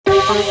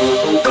All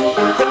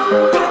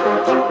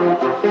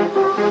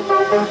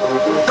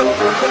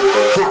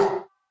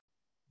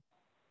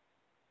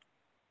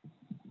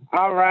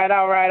right,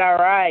 all right, all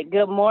right.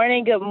 Good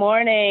morning,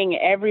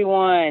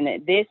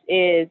 everyone. This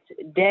is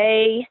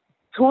day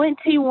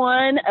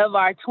 21 of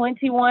our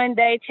 21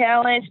 day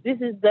challenge.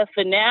 This is the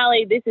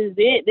finale. This is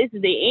it. This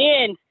is the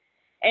end.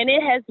 And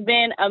it has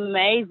been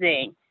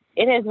amazing.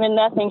 It has been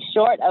nothing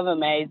short of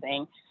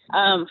amazing.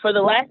 For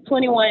the last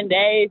 21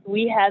 days,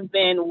 we have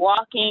been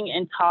walking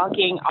and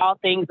talking all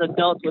things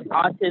adults with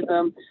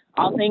autism,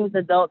 all things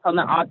adults on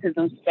the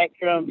autism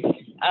spectrum,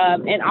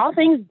 and all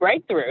things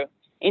breakthrough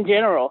in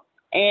general.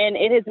 And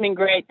it has been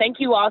great. Thank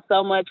you all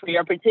so much for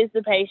your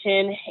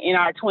participation in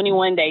our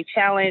 21 day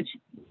challenge.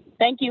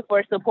 Thank you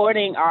for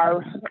supporting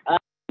our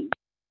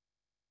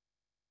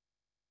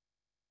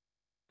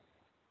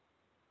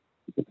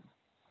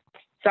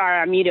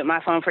Sorry, I muted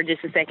my phone for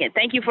just a second.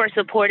 Thank you for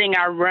supporting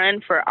our run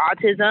for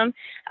autism.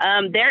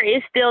 There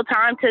is still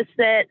time to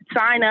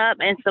sign up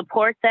and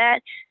support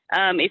that.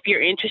 If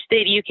you're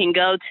interested, you can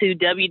go to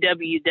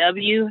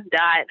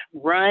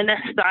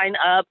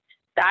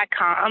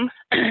www.runsignup.com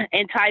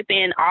and type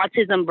in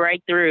Autism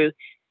Breakthrough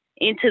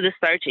into the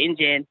search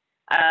engine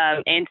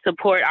and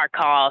support our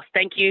cause.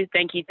 Thank you,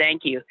 thank you,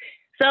 thank you.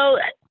 So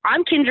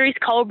I'm Kendrice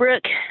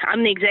Colebrook.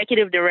 I'm the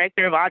Executive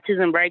Director of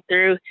Autism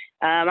Breakthrough.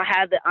 I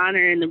have the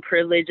honor and the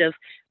privilege of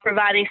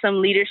providing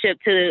some leadership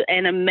to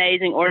an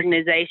amazing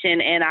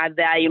organization, and I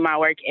value my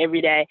work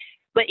every day.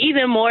 But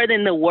even more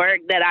than the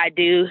work that I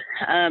do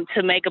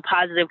to make a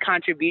positive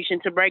contribution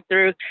to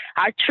Breakthrough,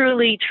 I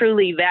truly,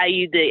 truly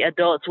value the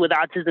adults with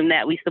autism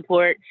that we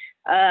support.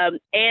 And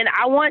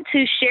I want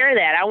to share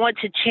that. I want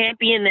to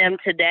champion them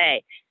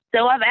today.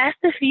 So I've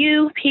asked a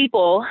few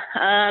people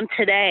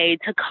today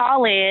to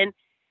call in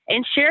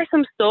and share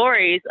some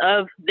stories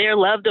of their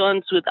loved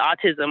ones with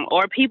autism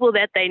or people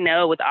that they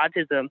know with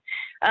autism.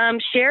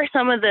 Share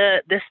some of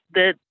the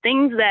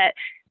things that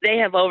they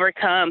have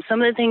overcome,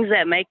 some of the things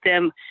that make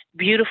them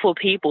beautiful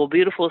people,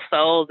 beautiful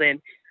souls.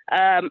 And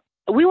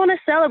we want to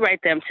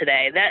celebrate them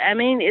today.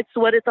 It's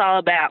what it's all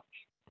about.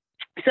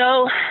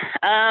 So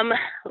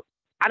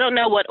I don't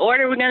know what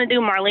order we're going to do.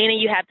 Marlena,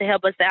 you have to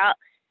help us out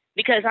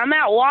because I'm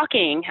out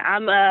walking.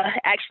 I'm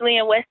actually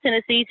in West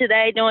Tennessee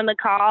today doing the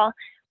call,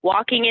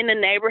 walking in the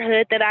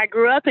neighborhood that I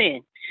grew up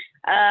in,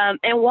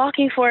 and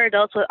walking for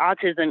adults with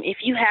autism. If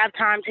you have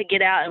time to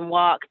get out and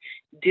walk,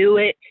 do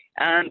it.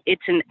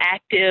 It's an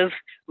active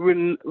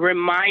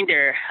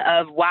reminder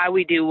of why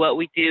we do what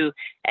we do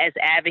as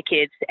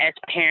advocates, as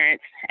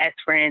parents, as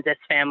friends, as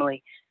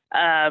family.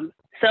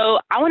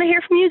 So I want to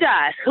hear from you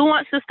guys. Who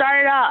wants to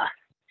start it off?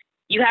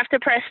 You have to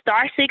press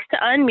 *6 to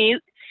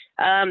unmute.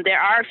 There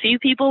are a few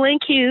people in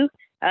queue.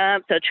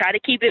 So try to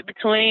keep it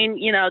between,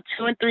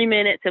 2 and 3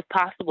 minutes if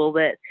possible,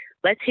 but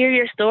let's hear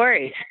your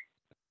stories.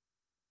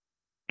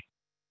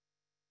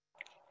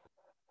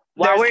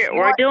 While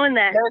we're doing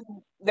that.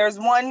 There's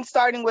one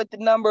starting with the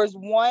numbers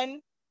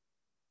 1,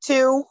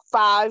 2,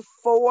 5,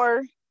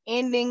 4,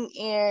 ending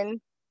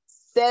in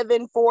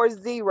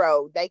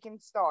 740. They can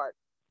start.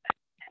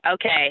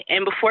 Okay.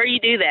 And before you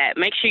do that,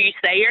 make sure you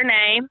say your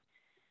name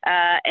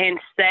and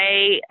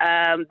say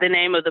the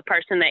name of the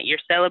person that you're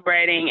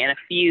celebrating and a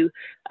few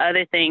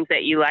other things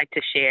that you like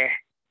to share.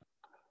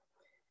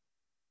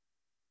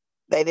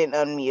 They didn't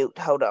unmute.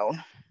 Hold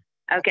on.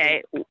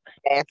 Okay.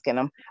 Asking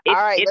them. All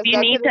right. If you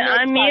need to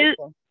unmute,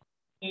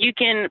 you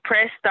can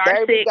press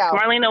 *6.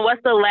 Marlena,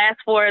 what's the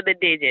last 4 of the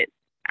digits?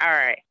 All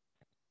right.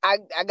 I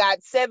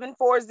got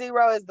 740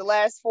 is the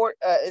last 4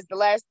 is the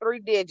last 3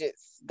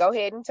 digits. Go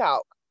ahead and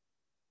talk.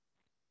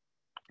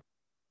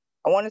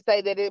 I want to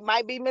say that it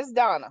might be Miss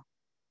Donna.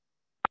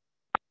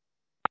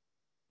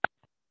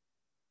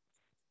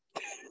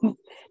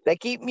 They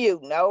keep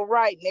muting. All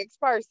right, next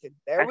person.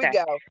 There we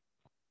go.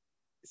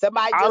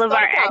 Somebody all just of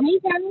our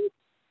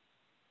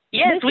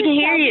Yes, we can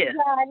hear you.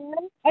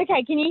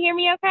 Okay, can you hear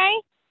me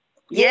okay?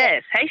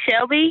 Yes. Hey,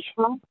 Shelby.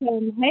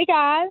 Awesome. Hey,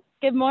 guys.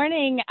 Good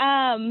morning.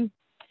 I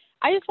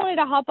just wanted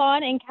to hop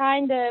on and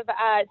kind of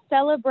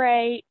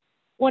celebrate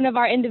one of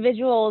our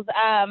individuals,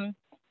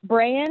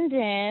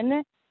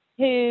 Brandon,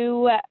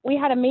 who we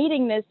had a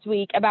meeting this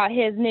week about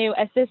his new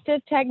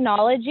assistive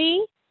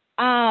technology.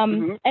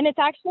 And it's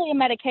actually a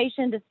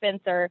medication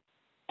dispenser,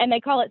 and they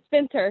call it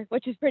Spencer,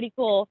 which is pretty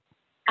cool.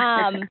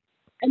 And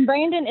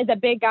Brandon is a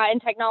big guy in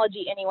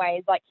technology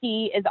anyways. Like,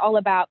 he is all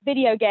about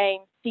video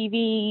games,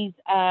 TVs,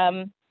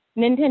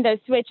 Nintendo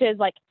Switches,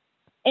 like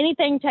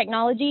anything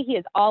technology he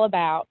is all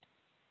about.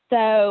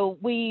 So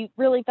we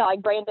really felt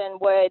like Brandon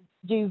would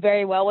do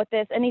very well with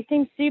this, and he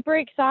seems super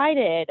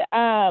excited.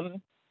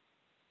 And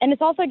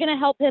it's also going to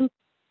help him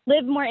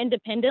live more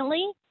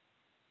independently.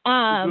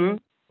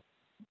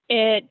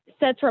 It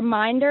sets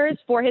reminders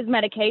for his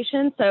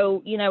medication.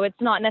 So,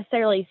 it's not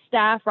necessarily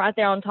staff right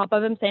there on top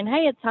of him saying,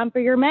 hey, it's time for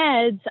your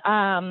meds.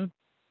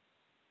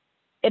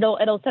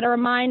 It'll set a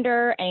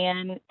reminder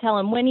and tell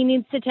him when he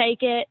needs to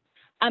take it.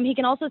 He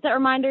can also set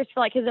reminders for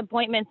like his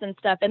appointments and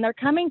stuff. And they're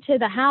coming to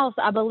the house,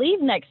 I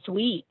believe, next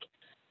week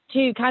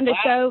to kind of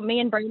show me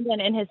and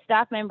Brandon and his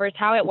staff members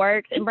how it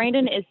works. And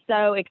Brandon is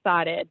so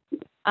excited.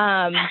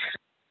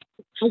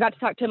 We got to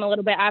talk to him a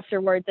little bit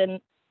afterwards. And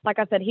like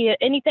I said,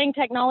 anything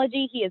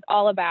technology, he is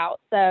all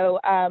about. So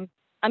I'm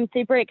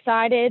super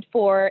excited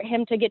for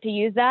him to get to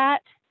use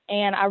that.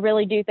 And I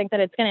really do think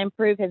that it's going to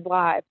improve his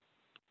life.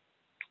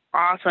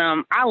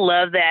 Awesome. I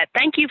love that.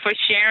 Thank you for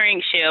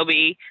sharing,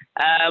 Shelby.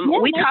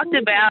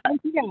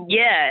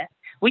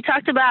 We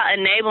talked about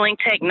enabling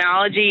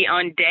technology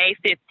on day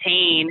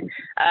 15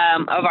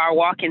 of our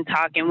walk and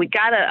talk, and we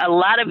got a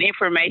lot of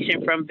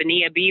information from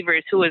Vania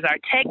Beavers, who was our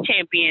tech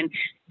champion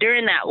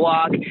during that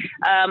walk,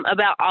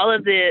 about all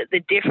of the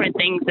different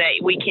things that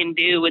we can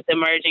do with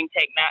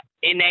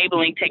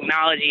enabling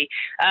technology.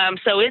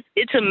 So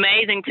it's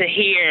amazing to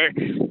hear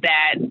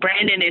that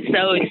Brandon is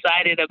so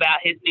excited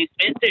about his new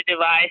Spencer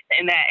device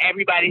and that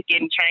everybody's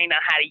getting trained on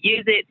how to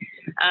use it.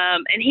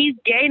 And he's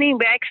gaining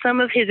back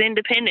some of his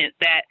independence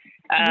that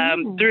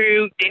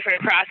through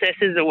different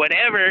processes or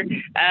whatever,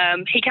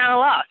 he kind of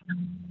lost.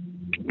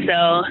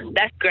 So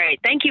that's great.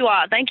 Thank you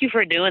all. Thank you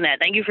for doing that.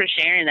 Thank you for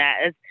sharing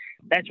that.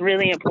 That's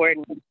really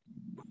important.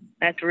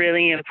 That's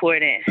really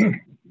important.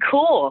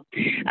 Cool.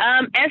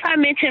 As I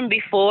mentioned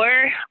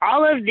before,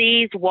 all of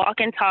these walk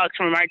and talks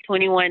from our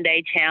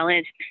 21-day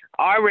challenge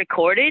are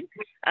recorded.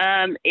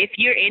 If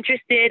you're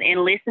interested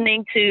in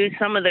listening to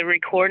some of the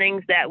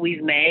recordings that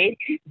we've made,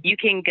 you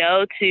can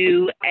go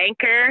to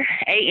Anchor,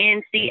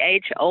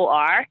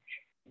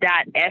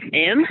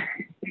 ANCHOR.FM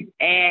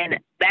and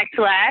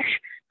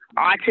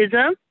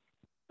 /autism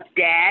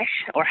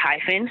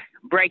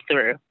 -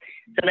 breakthrough.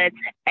 So that's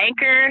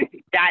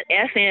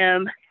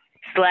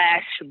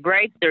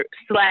anchor.fm/breakthrough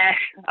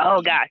 /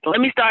 oh gosh,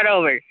 let me start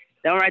over.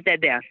 Don't write that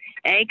down.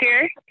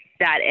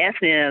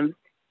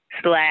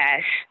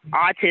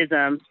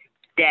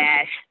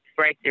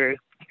 Anchor.fm/autism-breakthrough.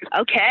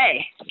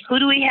 Okay, who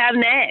do we have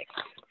next?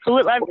 Who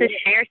would love to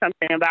share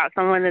something about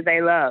someone that they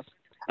love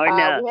or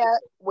know?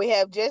 We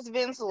have Jess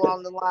Vinsel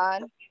on the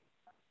line.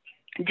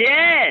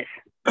 Jess,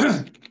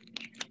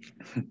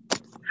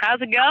 how's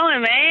it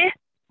going, man?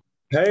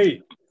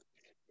 Hey.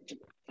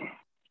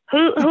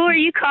 Who are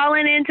you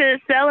calling in to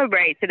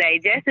celebrate today?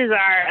 Jess is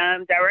our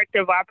director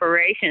of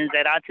operations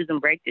at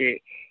Autism Breakthrough.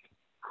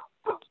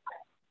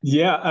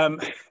 Yeah,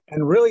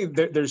 and really,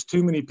 there's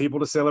too many people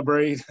to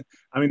celebrate.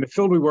 I mean, the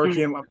field we work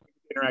in, we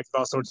interact with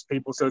all sorts of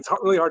people, so it's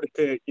really hard to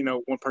pick,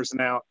 one person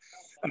out.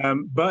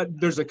 But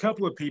there's a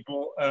couple of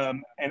people,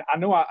 and I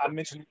know I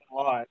mentioned it a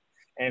lot,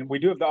 and we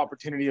do have the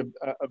opportunity of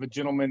a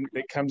gentleman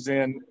that comes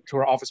in to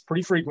our office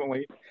pretty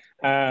frequently,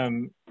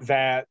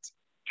 that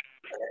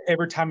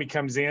every time he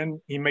comes in,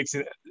 he makes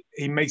a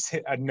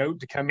note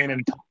to come in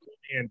and talk to me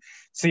and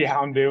see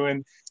how I'm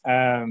doing.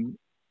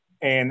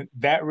 And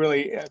that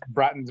really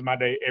brightens my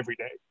day every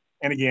day.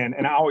 And again,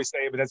 and I always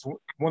say it, but that's one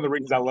of the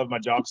reasons I love my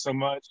job so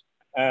much,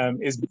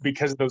 is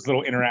because of those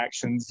little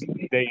interactions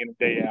day in and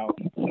day out.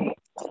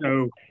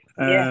 So,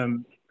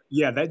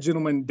 that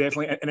gentleman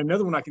definitely. And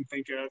another one I can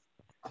think of,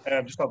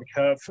 just off the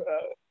cuff,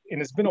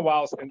 and it's been a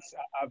while since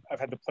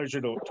I've had the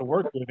pleasure to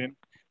work with him.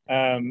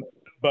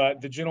 But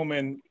the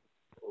gentleman,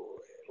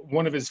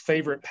 one of his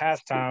favorite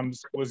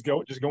pastimes was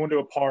just going to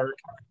a park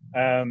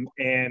and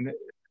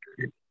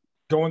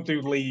going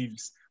through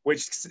leaves,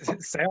 which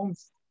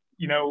sounds,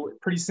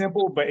 pretty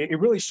simple, but it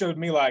really showed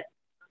me like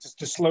just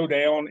to slow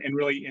down and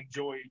really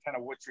enjoy kind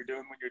of what you're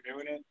doing when you're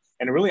doing it.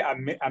 And really, I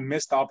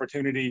missed the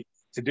opportunity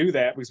to do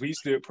that because we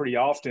used to do it pretty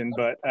often,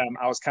 but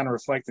I was kind of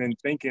reflecting and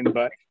thinking,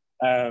 but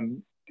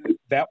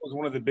that was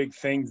one of the big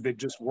things that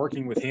just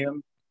working with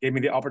him gave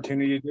me the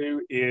opportunity to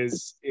do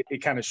is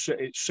it kind of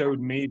it showed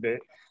me that,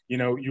 you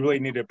really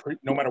need to,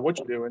 no matter what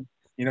you're doing,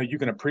 you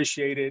can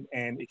appreciate it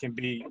and it can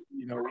be,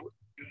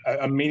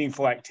 a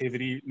meaningful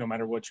activity no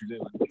matter what you're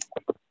doing.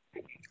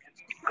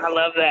 I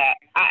love that.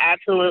 I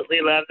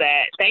absolutely love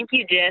that. Thank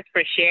you, Jess,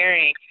 for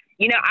sharing.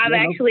 I've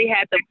actually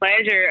had the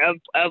pleasure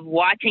of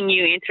watching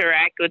you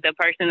interact with the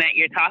person that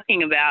you're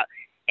talking about,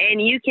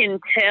 and you can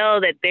tell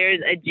that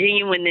there's a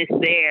genuineness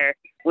there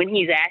when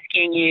he's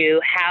asking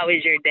you, how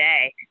is your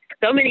day?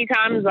 So many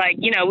times,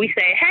 we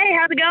say, hey,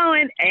 how's it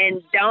going?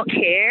 And don't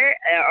care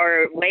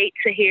or wait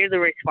to hear the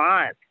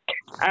response.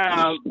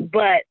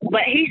 But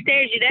he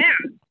stares you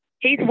down.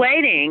 He's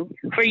waiting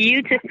for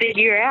you to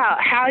figure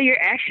out how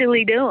you're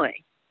actually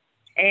doing.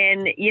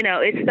 And,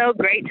 it's so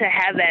great to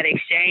have that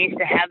exchange,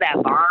 to have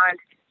that bond,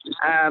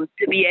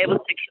 to be able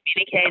to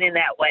communicate in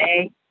that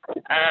way. And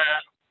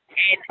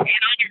on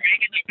your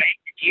regular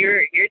basis,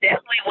 you're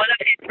definitely one of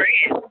his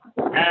friends.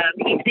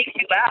 He seeks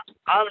you out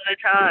all of the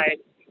time.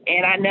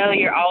 And I know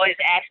you're always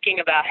asking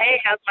about, hey,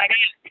 how's my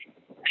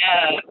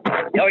day?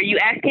 Or you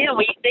ask him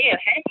when you see him,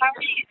 hey, how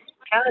are you?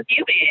 How have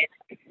you been?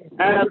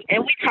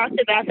 And we talked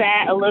about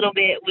that a little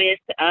bit with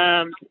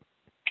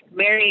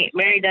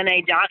Mary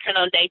Danae Johnson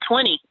on day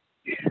 20,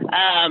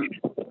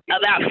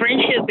 about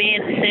friendship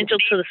being essential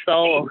to the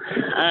soul.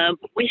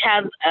 We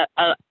have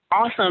an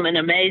awesome and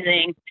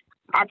amazing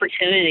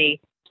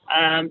opportunity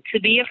to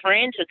be a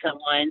friend to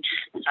someone.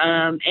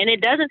 And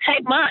it doesn't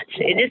take much.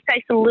 It just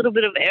takes a little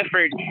bit of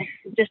effort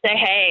to say,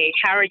 hey,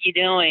 how are you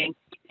doing?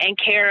 And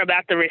care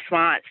about the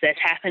response that's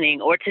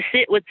happening, or to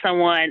sit with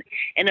someone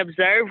and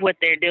observe what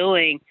they're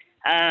doing,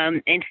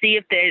 and see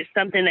if there's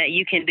something that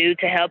you can do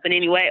to help in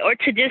any way, or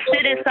to just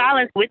sit in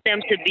silence with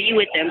them, to be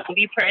with them, to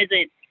be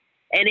present.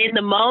 And in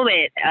the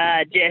moment,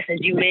 Jess, as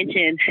you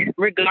mentioned,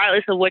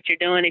 regardless of what you're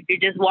doing, if you're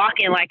just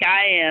walking like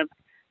I am,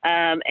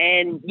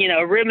 and, you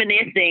know,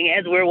 reminiscing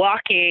as we're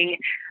walking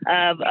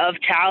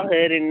of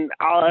childhood and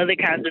all other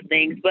kinds of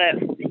things, but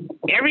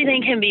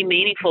everything can be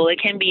meaningful. It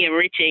can be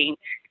enriching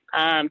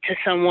to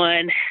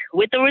someone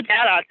with or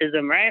without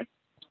autism, right?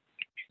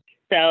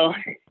 So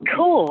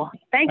cool.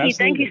 Thank you.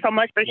 Thank you so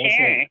much for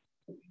sharing.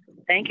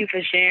 Thank you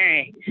for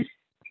sharing.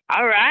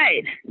 All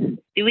right.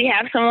 Do we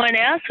have someone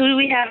else? Who do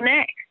we have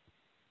next?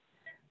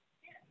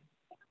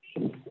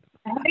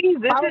 Hey,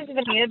 this is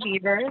Vania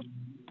Beaver.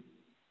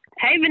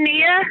 Hey,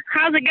 Vania.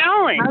 How's it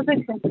going? How's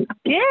it going?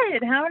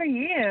 Good. How are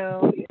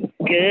you?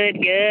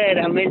 Good, good.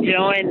 I'm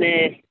enjoying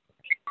this.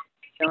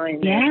 We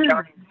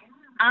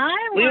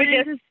were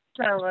just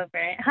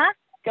celebrate. Huh?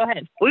 Go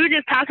ahead. We were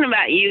just talking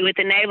about you with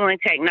enabling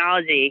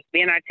technology,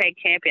 being our tech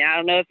champion. I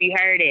don't know if you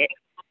heard it,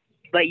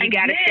 but you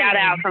got a shout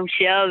out from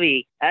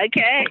Shelby.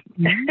 Okay.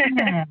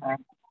 Yeah.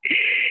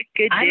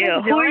 Good deal.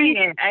 I'm enjoying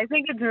it. I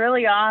think it's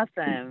really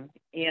awesome.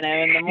 You know,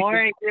 and the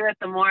more I do it,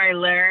 the more I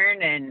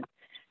learn. And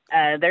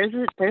there's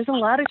a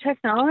lot of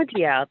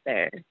technology out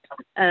there.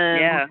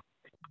 Yeah.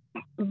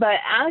 But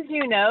as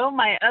you know,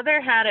 my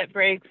other hat at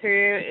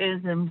Breakthrough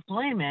is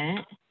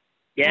employment.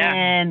 Yeah.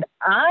 And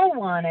I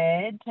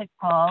wanted to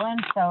call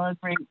and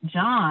celebrate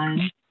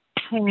John,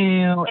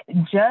 who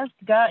just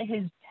got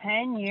his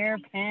 10-year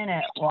pin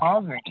at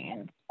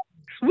Walgreens.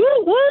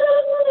 Woo,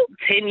 woo!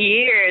 10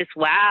 years.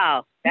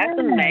 Wow. That's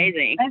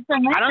amazing. I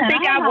don't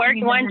think I've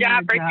worked one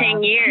job for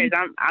 10 years.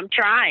 I'm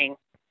trying.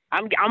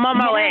 I'm on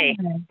my way.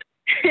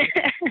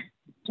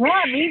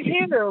 Yeah, me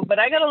too, but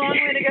I got a long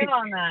way to go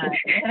on that.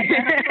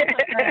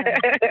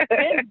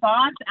 His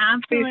boss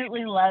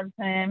absolutely loves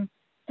him,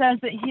 says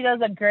that he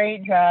does a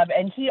great job,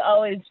 and he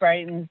always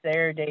brightens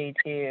their day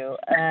too.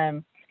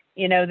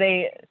 You know,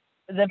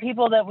 the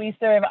people that we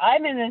serve,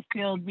 I'm in this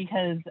field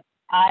because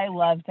I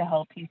love to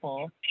help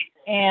people,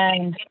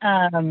 and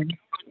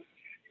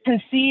to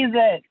see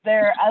that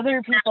there are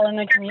other people in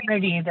the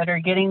community that are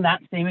getting that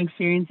same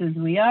experience as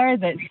we are,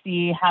 that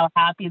see how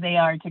happy they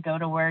are to go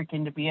to work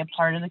and to be a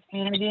part of the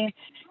community,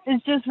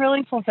 is just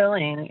really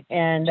fulfilling.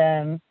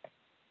 And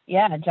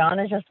yeah, John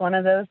is just one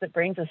of those that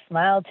brings a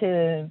smile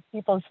to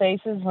people's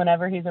faces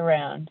whenever he's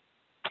around.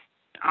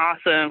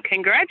 Awesome.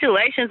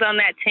 Congratulations on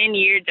that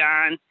 10-year,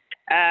 John.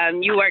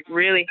 You worked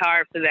really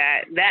hard for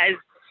that. That is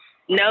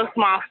no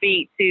small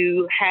feat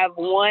to have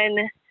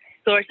one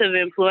source of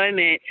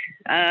employment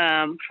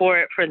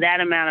for that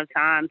amount of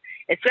time,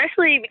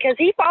 especially because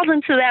he falls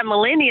into that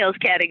millennials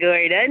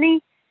category, doesn't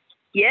he?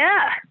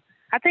 Yeah,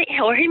 I think,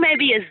 or he may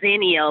be a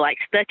Zennial, like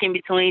stuck in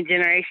between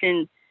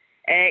Generation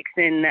X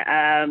and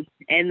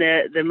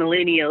the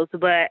millennials.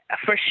 But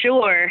for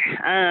sure,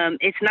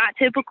 it's not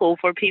typical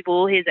for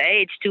people his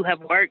age to have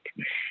worked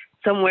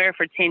somewhere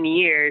for 10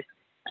 years.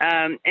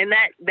 And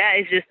that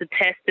is just a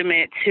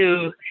testament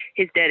to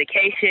his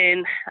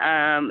dedication,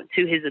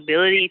 to his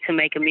ability to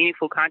make a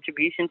meaningful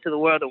contribution to the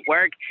world of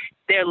work.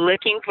 They're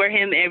looking for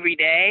him every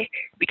day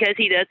because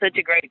he does such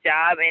a great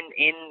job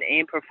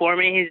in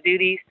performing his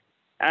duties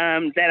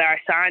that are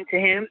assigned to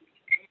him,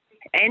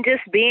 and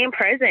just being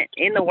present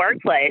in the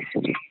workplace.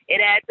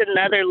 It adds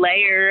another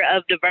layer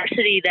of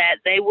diversity that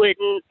they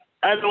wouldn't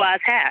otherwise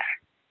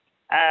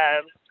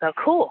have. So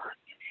cool.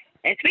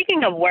 And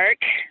speaking of work,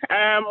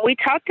 we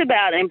talked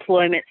about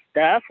employment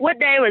stuff. What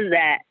day was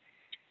that?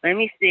 Let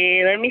me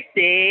see.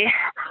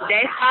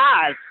 Day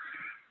 5.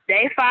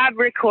 Day 5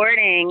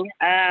 recording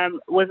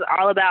was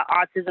all about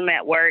autism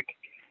at work.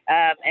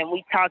 And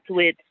we talked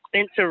with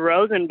Spencer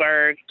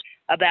Rosenberg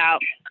about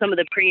some of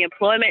the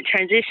pre-employment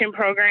transition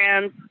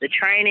programs, the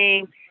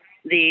training,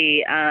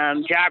 the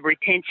job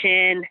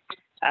retention,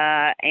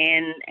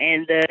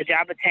 and the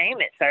job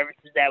attainment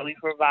services that we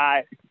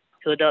provide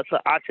to adults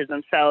with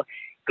autism. So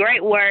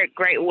great work.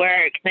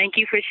 Thank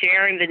you for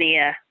sharing,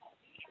 Vania.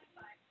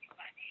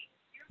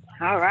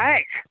 All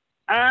right.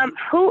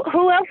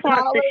 Who else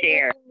wants to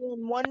share?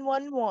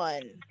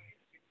 111.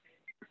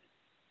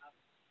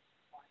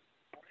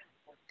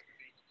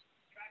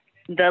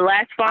 The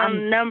last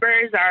phone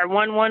numbers are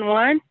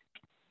 111.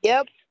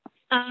 Yep.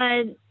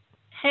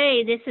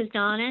 Hey, this is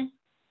Donna.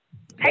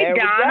 Hey,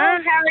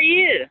 Donna. How are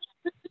you?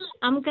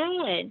 I'm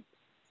good.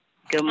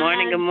 Good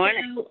morning. Good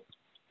morning.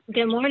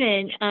 Good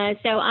morning.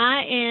 So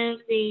I am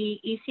the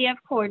ECF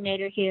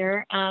coordinator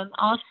here. I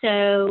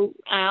also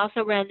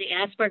run the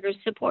Asperger's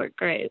support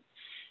group.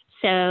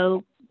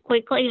 So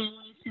quickly, I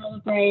want to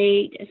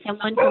celebrate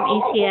someone from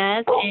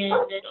ECF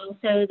and then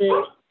also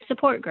the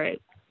support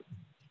group.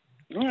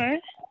 All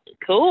right.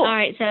 Cool. All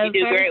right. So you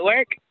do great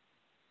work.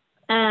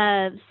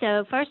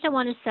 So first, I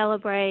want to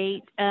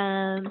celebrate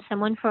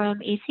someone from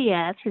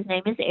ECF. His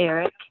name is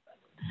Eric.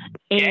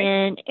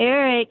 And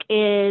Eric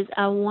is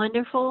a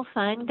wonderful,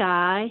 fun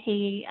guy.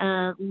 He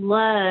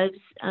loves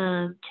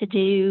to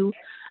do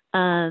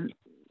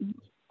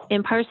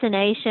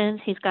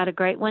impersonations. He's got a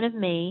great one of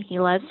me. He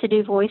loves to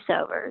do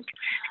voiceovers.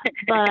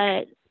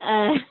 But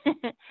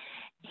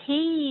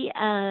he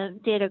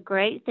did a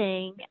great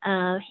thing.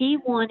 He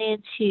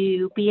wanted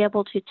to be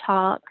able to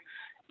talk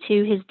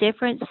to his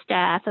different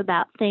staff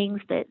about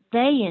things that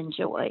they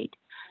enjoyed.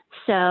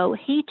 So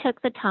he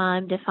took the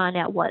time to find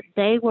out what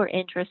they were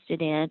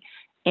interested in,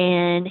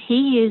 and he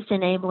used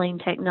enabling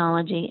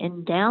technology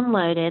and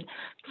downloaded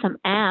some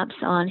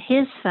apps on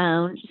his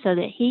phone so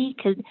that he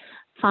could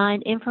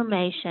find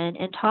information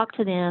and talk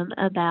to them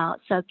about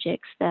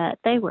subjects that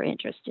they were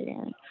interested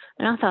in.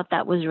 And I thought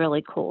that was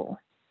really cool.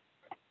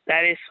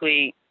 That is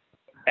sweet.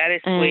 That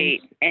is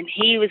sweet. And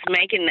he was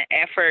making the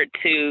effort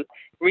to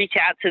reach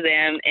out to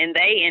them, and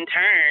they in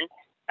turn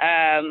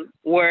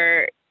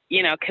were,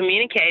 you know,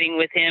 communicating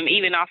with him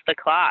even off the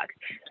clock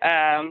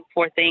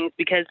for things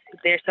because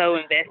they're so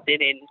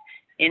invested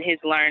in his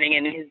learning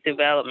and in his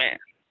development.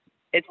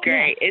 It's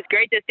great. Yeah. It's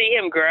great to see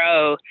him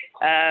grow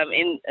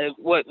in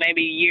what,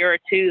 maybe a year or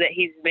two that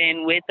he's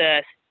been with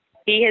us.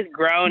 He has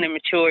grown and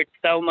matured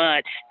so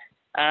much.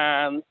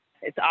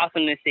 It's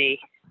awesome to see.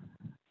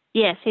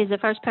 Yes, he's the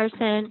first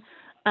person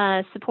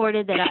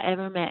supported that I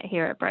ever met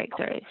here at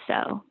Breakthrough.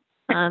 So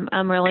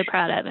I'm really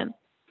proud of him.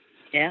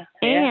 Yeah.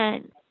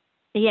 And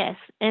yes.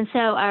 And so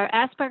our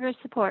Asperger's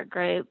support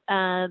group,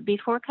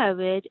 before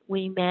COVID,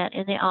 we met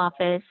in the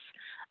office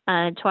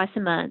twice a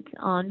month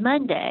on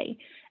Monday.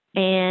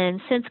 And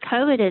since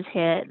COVID has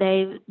hit,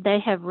 they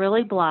have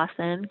really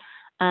blossomed.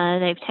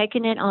 They've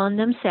taken it on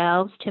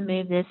themselves to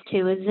move this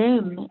to a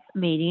Zoom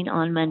meeting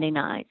on Monday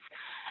nights.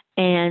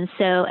 And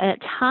so at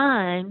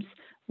times,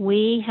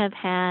 we have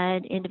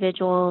had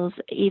individuals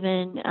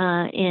even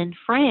in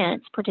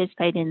France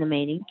participate in the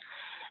meeting.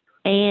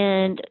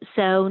 And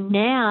so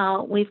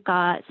now we've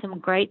got some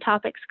great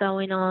topics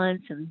going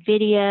on, some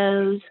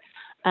videos.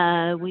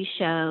 They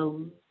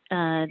show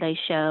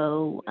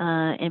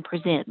and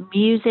present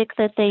music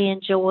that they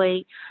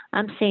enjoy.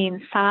 I'm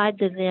seeing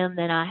sides of them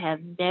that I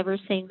have never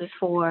seen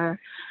before.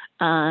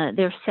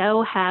 They're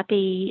so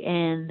happy,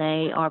 and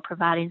they are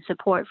providing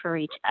support for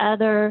each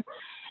other.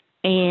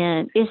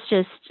 And it's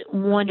just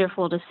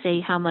wonderful to see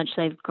how much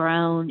they've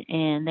grown,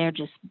 and they're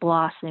just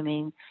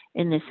blossoming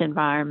in this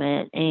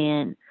environment.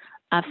 And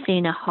I've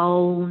seen a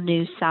whole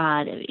new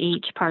side of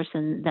each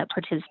person that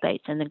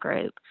participates in the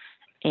group.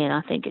 And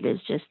I think it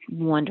is just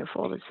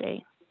wonderful to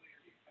see.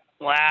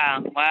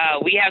 Wow.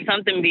 We have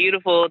something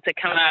beautiful to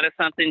come out of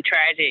something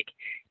tragic.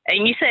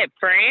 And you said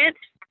France?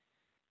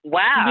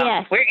 Wow.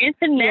 Yes. We're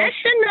international.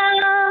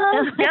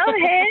 Yes.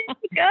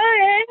 Go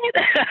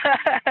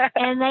ahead.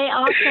 And they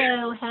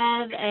also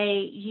have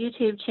a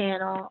YouTube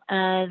channel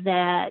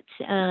that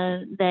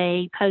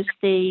they post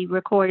the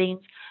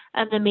recordings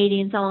of the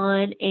meetings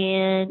on.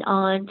 And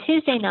on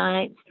Tuesday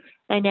nights,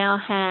 they now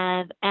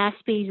have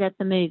Aspies at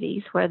the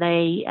Movies, where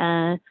they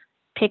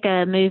pick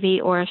a movie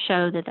or a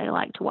show that they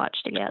like to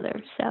watch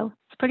together. So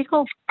it's pretty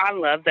cool. I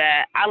love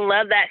that. I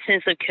love that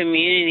sense of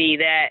community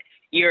that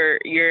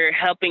you're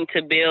helping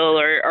to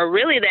build, or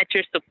really that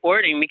you're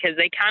supporting, because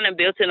they kind of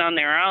built it on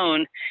their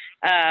own,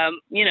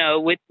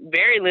 with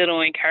very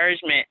little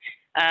encouragement.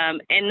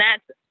 And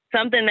that's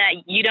something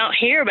that you don't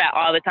hear about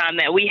all the time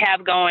that we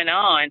have going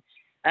on.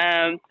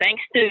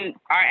 Thanks to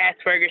our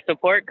Asperger's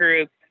support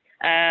group,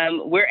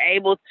 we're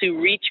able to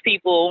reach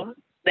people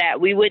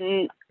that we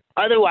wouldn't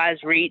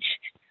otherwise reach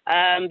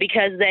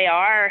because they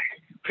are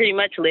pretty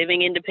much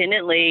living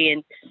independently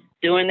and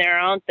doing their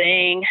own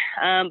thing,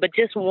 but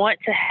just want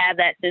to have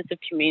that sense of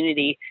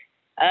community.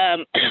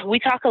 We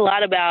talk a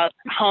lot about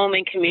home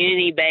and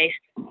community-based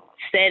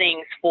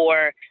settings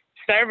for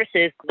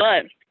services,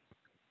 but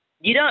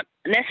you don't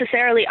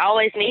necessarily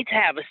always need to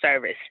have a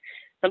service.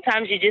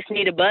 Sometimes you just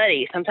need a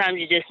buddy. Sometimes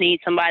you just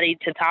need somebody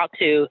to talk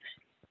to.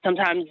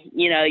 Sometimes,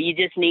 you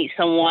just need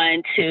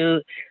someone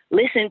to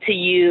listen to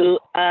you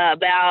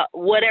about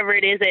whatever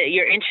it is that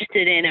you're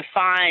interested in, and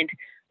find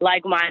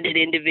like-minded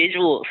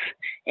individuals.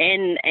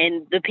 And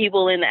the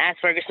people in the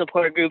Asperger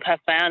support group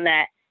have found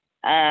that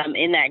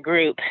in that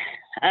group.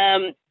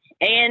 And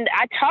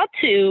I talked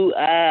to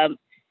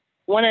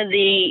one of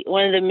the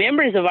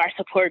members of our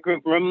support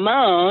group,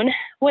 Ramon.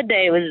 What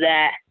day was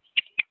that?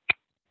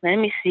 Let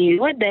me see.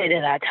 What day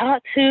did I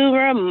talk to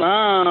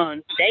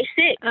Ramon? Day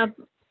 6.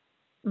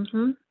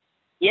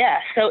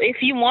 Yeah. So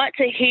if you want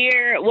to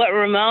hear what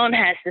Ramon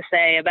has to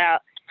say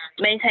about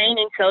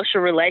maintaining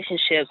social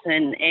relationships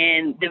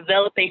and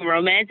developing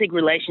romantic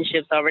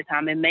relationships over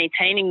time and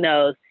maintaining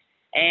those,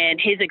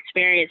 and his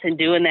experience in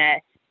doing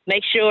that,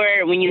 make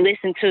sure when you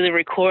listen to the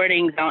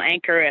recordings on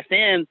Anchor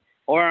FM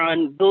or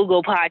on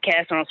Google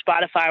Podcasts or on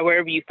Spotify,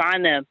 wherever you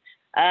find them,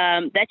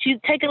 that you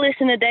take a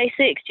listen to Day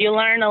 6. You'll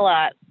learn a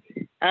lot.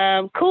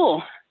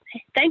 Cool.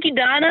 Thank you,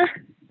 Donna.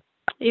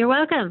 You're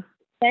welcome.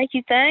 Thank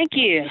you.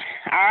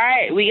 All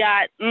right. We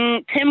got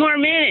 10 more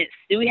minutes.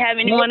 Do we have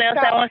anyone else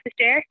that wants to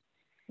share?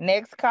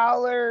 Next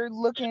caller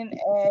looking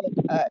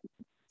at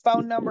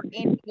phone number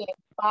ending in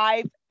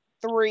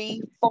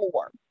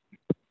 534.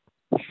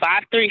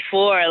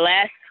 534.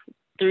 Last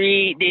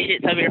 3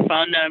 digits of your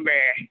phone number.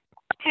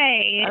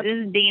 Hey,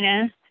 this is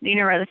Dina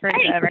Rutherford.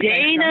 Hey,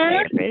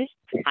 Dina.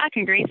 Hi,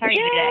 Congrease. How are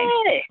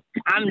you today?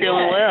 I'm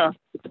doing well.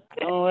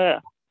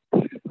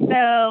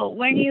 So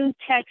when you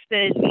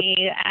texted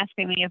me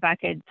asking me if I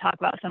could talk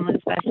about someone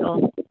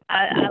special,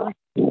 I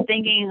was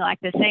thinking like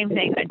the same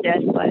thing that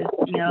Jess was.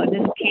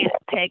 Just can't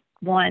pick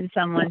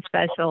someone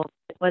special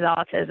with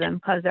autism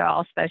because they're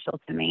all special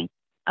to me.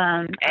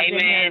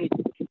 Amen.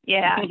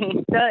 Yeah.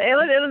 So it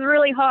was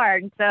really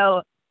hard.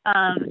 So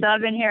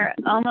I've been here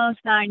almost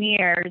 9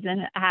 years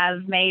and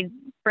have made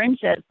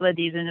friendships with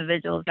these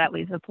individuals that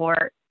we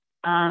support.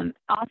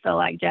 Also,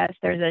 like Jess,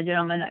 there's a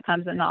gentleman that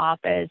comes in the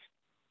office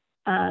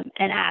and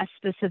asks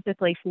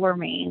specifically for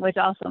me, which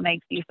also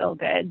makes you feel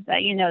good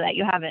that you know that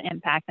you have an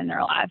impact in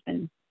their life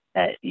and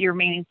that you're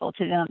meaningful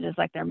to them just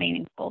like they're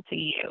meaningful to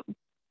you.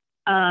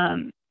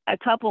 A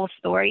couple of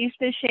stories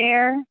to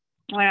share.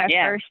 When I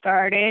first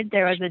started,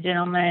 there was a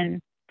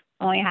gentleman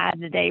when we had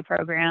the day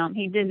program.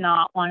 He did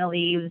not want to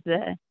leave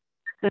the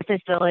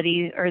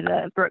facility or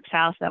the Brooks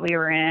house that we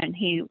were in.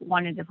 He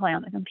wanted to play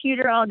on the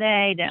computer all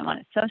day, didn't want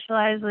to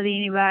socialize with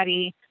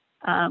anybody,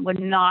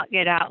 would not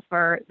get out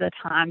for the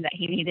time that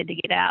he needed to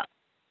get out.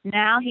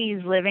 Now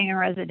he's living in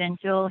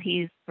residential.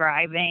 He's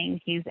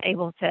thriving. He's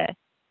able to,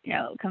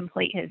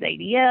 complete his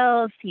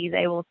ADLs. He's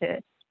able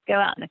to go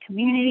out in the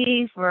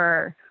community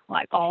for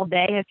like all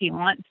day if he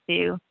wants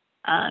to.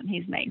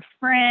 He's made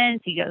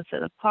friends. He goes to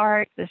the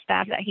park. The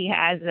staff that he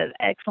has does an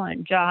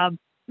excellent job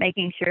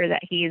making sure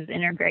that he is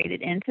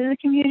integrated into the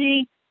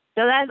community.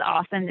 So that's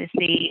awesome to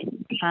see.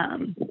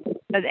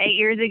 Because 8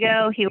 years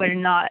ago, you would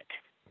not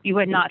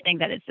think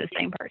that it's the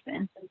same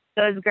person.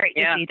 So it's great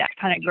to see that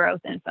kind of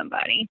growth in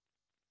somebody.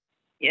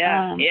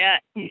 Yeah.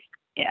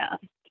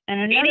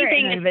 And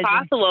anything is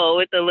possible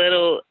with a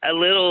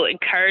little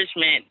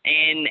encouragement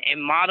and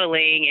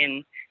modeling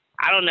and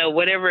I don't know,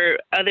 whatever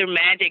other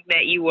magic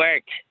that you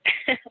worked.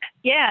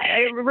 Yeah,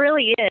 it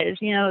really is.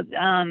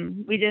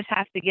 We just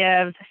have to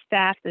give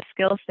staff the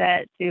skill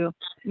set to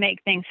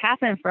make things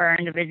happen for our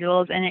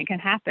individuals, and it can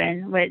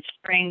happen, which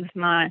brings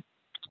my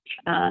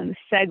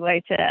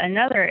segue to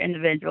another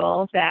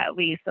individual that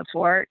we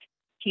support.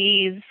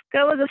 He's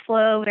go with the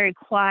flow, very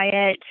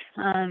quiet.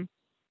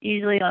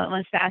 Usually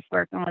when staff's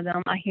working with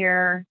him, I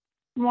hear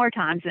more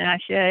times than I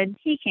should.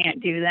 He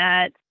can't do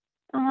that.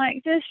 I'm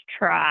like, just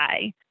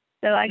try.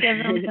 So I give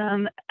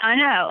them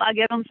I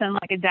give them some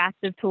like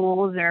adaptive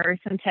tools or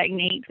some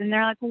techniques, and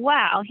they're like,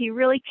 wow, he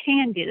really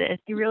can do this.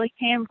 He really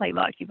can play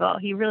volleyball.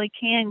 He really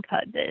can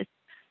cut this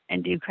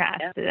and do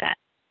crafts to that.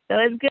 So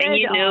it's good. And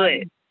you do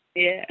it.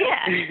 Yeah.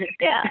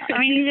 I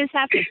mean, you just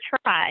have to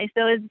try.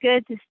 So it's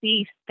good to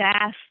see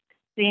staff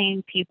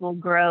seeing people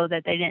grow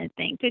that they didn't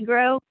think could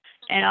grow,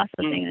 and also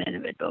seeing the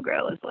individual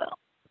grow as well.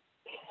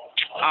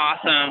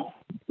 Awesome.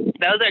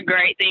 Those are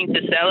great things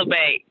to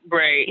celebrate.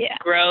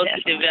 Growth,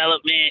 definitely.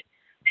 Development,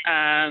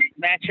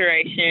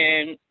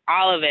 maturation,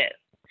 all of it.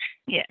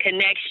 Yeah.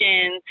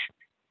 Connections.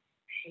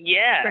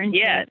 Yeah.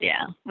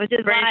 Which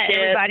is why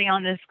everybody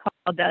on this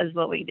call does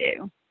what we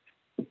do.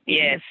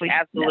 Yes,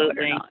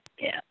 absolutely.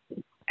 Yeah.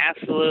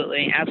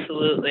 Absolutely.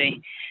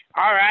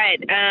 All right.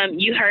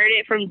 You heard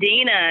it from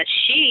Dina.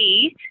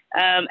 She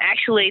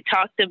actually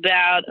talked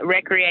about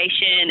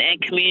recreation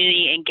and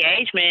community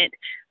engagement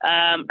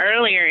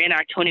earlier in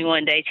our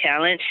 21-day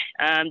challenge,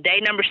 day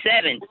number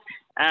 7.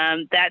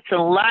 That's a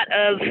lot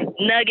of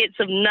nuggets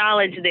of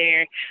knowledge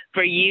there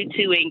for you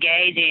to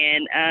engage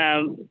in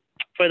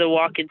for the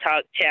Walk and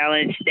Talk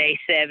Challenge, day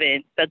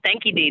 7. So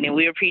thank you, Dina.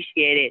 We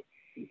appreciate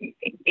it.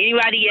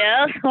 Anybody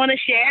else want to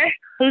share?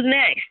 Who's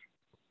next?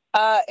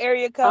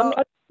 Area code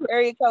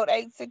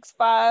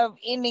 865,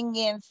 ending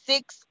in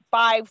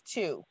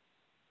 652.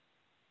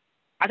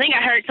 I think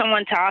I heard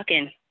someone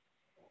talking.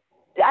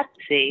 That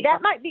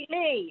might be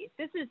me.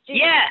 This is Judy.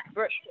 Yeah.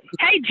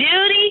 Hey,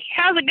 Judy.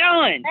 How's it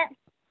going?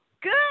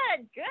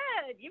 Good.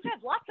 You've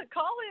had lots of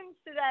call-ins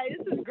today.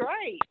 This is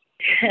great.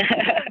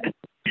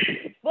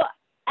 Well,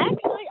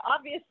 actually,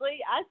 obviously,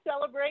 I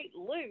celebrate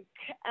Luke,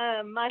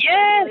 my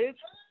son Luke,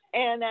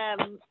 and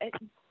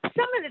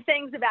some of the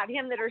things about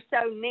him that are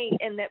so neat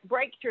and that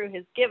Breakthrough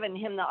has given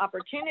him the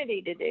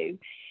opportunity to do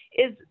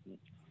is,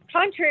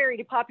 contrary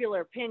to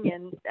popular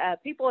opinion,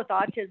 people with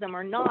autism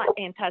are not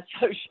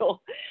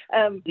antisocial.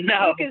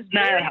 No,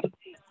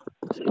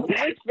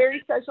 Luke's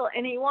very social,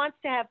 and he wants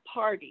to have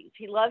parties.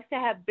 He loves to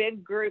have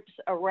big groups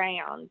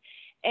around.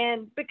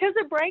 And because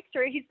of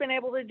Breakthrough, he's been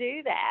able to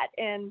do that.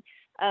 And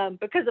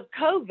because of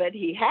COVID,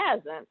 he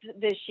hasn't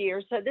this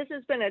year. So this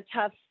has been a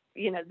tough,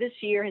 this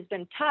year has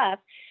been tough.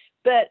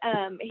 But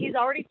he's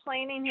already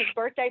planning his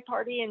birthday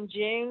party in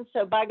June.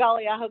 So by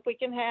golly, I hope we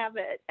can have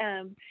it.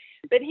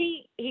 But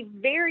he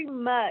very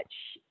much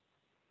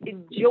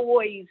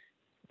enjoys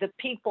the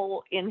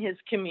people in his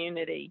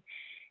community.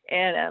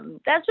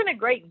 And that's been a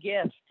great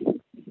gift,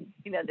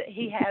 that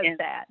he has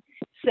that.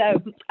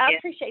 So I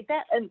appreciate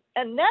that. And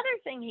another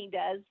thing he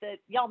does that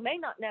y'all may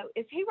not know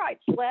is he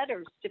writes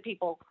letters to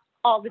people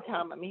all the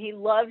time. I mean, he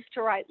loves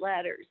to write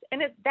letters,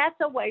 and that's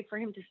a way for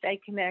him to stay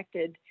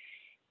connected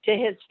to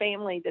his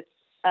family that's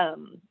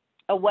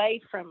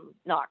away from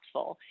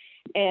Knoxville.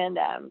 And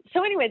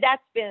so anyway,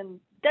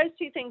 those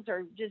two things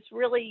are just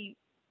really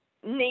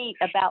neat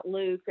about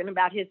Luke and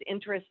about his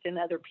interest in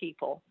other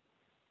people.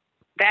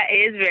 That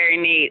is very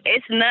neat.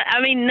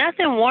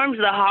 Nothing warms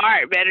the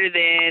heart better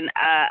than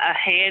a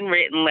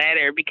handwritten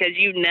letter, because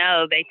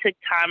they took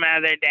time out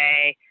of their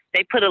day.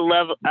 They put a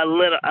lot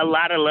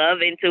of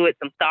love into it,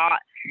 some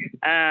thought.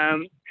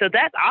 So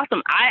that's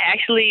awesome. I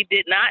actually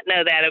did not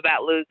know that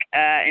about Luke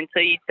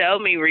until you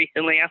told me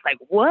recently. I was like,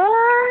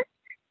 what?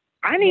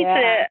 I need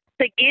to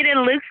get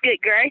in Luke's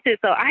good graces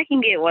so I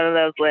can get one of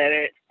those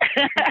letters.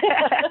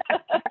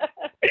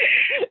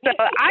 So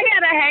I got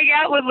to hang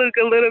out with Luke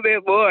a little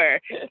bit more.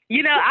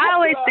 I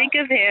always think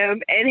of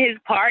him and his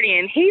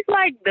partying. He's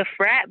like the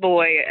frat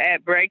boy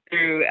at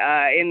Breakthrough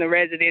in the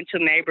residential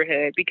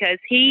neighborhood, because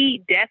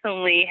he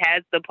definitely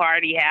has the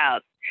party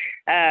house.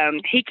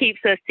 He keeps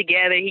us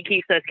together. He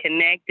keeps us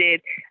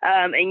connected.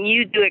 And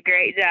you do a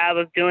great job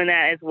of doing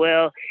that as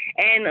well.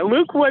 And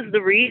Luke was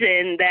the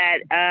reason that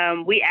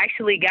we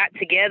actually got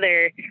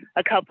together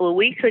a couple of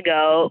weeks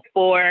ago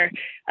for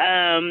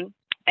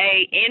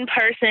a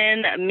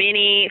in-person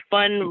mini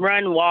fun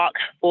run walk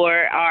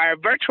for our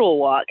virtual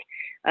walk.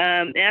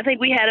 And I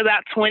think we had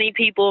about 20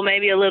 people,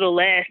 maybe a little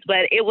less,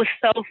 but it was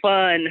so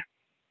fun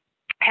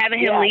having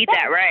him lead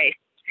that race.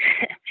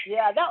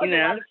 Yeah, that was a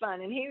lot of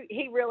fun, and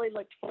he really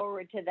looked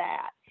forward to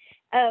that.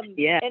 And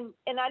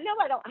I know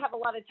I don't have a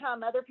lot of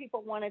time. Other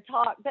people want to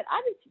talk, but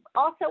I just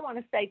also want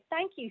to say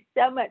thank you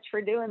so much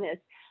for doing this.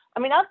 I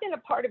mean, I've been a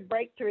part of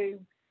Breakthrough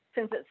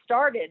since it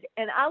started,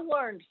 and I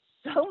learned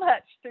so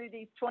much through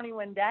these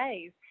 21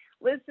 days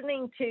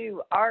listening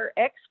to our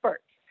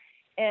experts.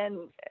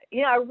 And,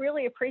 I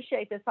really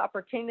appreciate this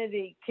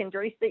opportunity,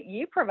 Kendrice, that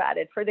you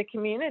provided for the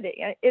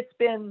community. It's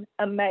been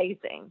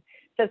amazing.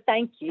 So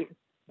thank you.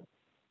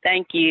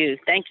 Thank you.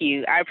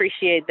 I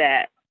appreciate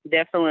that.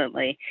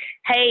 Definitely.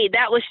 Hey,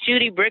 that was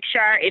Judy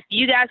Brickshire. If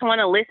you guys want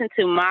to listen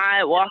to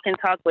my walk and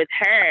talk with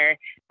her,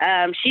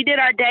 she did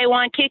our day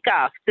one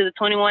kickoff to the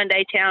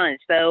 21-day challenge.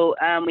 So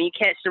when you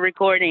catch the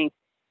recording,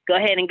 go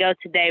ahead and go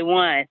to day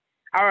one.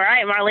 All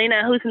right,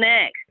 Marlena, who's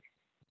next?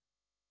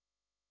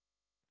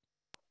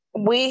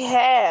 We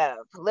have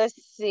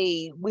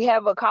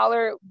a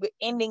caller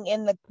ending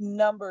in the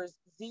numbers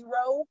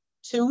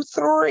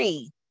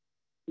 023.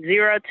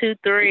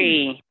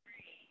 023.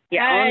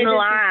 Yeah, Hi, on the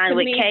line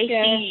with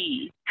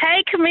Casey.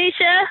 Hey,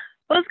 Kamisha,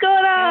 what's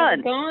going on? How's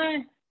it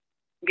going?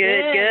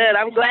 Good.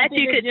 I'm glad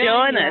you could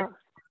join us.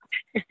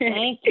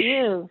 Thank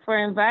you for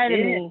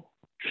inviting me.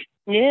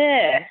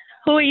 Yeah.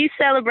 Who are you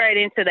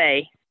celebrating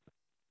today?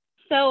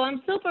 So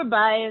I'm super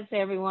biased,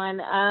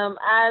 everyone.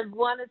 I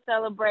want to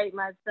celebrate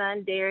my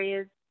son,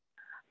 Darius.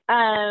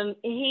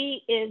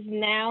 He is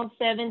now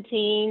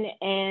 17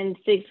 and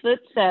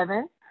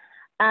 6'7".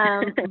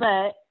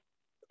 But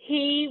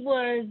he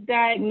was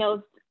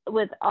diagnosed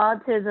with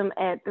autism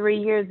at 3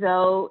 years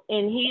old,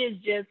 and he is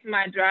just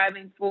my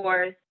driving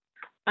force.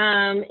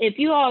 If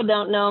you all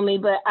don't know me,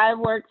 but I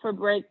worked for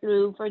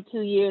Breakthrough for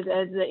 2 years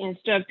as the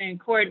instructor and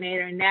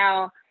coordinator.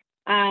 Now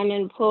I'm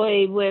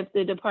employed with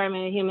the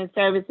Department of Human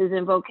Services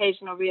and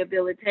Vocational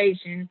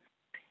Rehabilitation.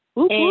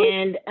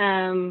 And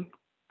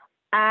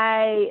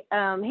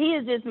he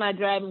is just my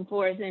driving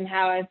force in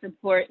how I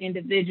support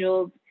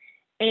individuals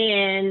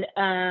and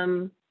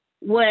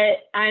what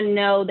I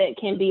know that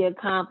can be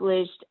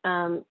accomplished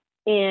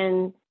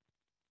in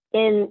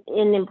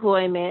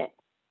employment.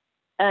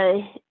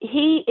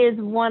 He is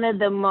one of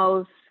the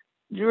most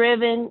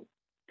driven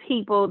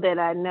people that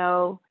I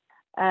know.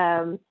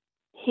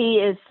 He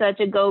is such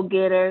a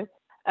go-getter.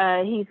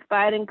 He's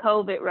fighting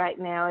COVID right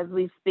now as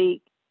we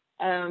speak.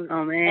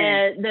 Oh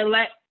man!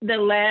 The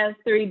last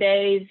 3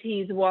 days,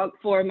 he's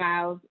walked 4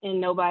 miles and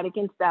nobody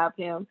can stop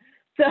him.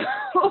 So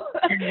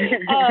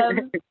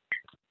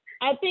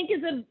I think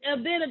it's a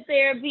bit of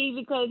therapy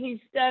because he's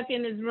stuck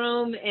in his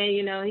room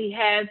and, he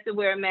has to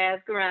wear a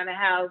mask around the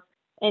house.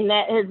 And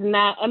that has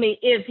not,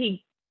 if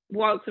he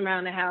walks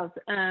around the house,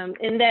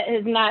 and that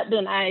has not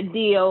been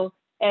ideal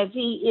as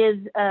he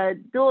is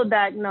dual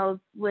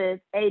diagnosed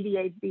with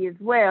ADHD as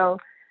well.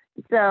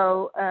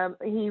 So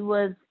he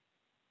was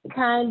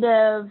kind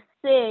of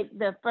sick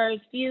the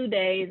first few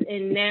days,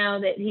 and now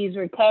that he's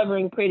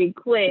recovering pretty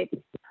quick,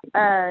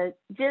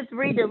 just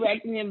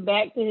redirecting him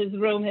back to his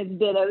room has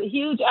been a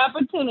huge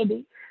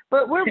opportunity.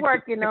 But we're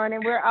working on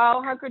it. We're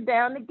all hunkered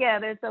down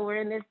together, so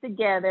we're in this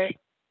together.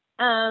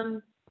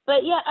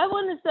 But yeah, I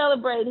want to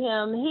celebrate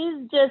him.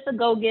 He's just a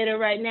go-getter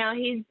right now.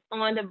 He's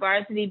on the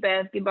varsity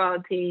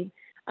basketball team.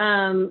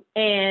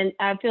 And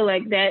I feel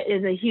like that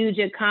is a huge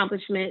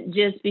accomplishment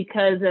just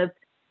because of,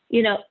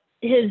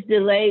 his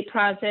delayed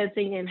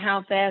processing and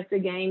how fast the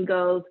game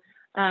goes.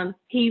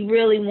 He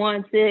really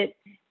wants it.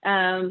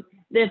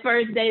 The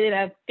first day that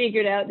I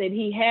figured out that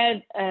he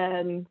had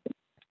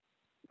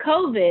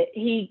COVID,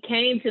 he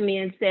came to me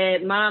and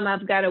said, "Mom,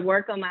 I've got to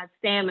work on my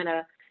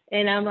stamina."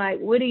 And I'm like,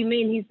 "What do you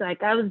mean?" He's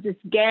like, "I was just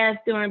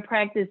gassed during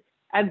practice.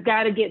 I've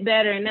got to get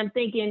better. And I'm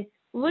thinking,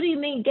 what do you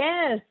mean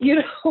gas? You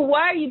know,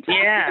 why are you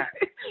talking?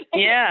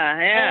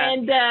 Yeah.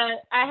 And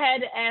I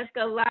had to ask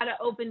a lot of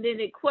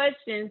open-ended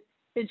questions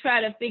to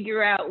try to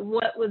figure out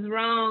what was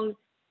wrong.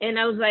 And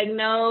I was like,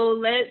 no,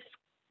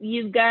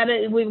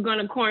 we're going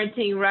to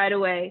quarantine right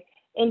away.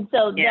 And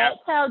so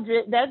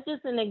that's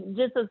just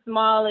a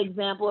small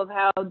example of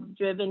how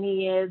driven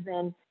he is.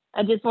 And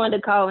I just wanted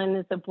to call in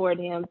and support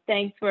him.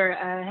 Thanks for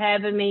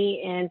having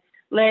me and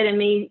letting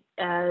me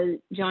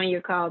join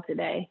your call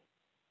today.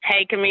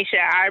 Hey, Kamisha,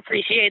 I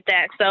appreciate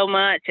that so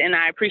much, and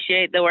I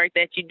appreciate the work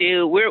that you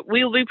do.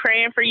 We'll be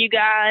praying for you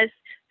guys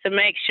to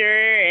make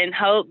sure and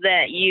hope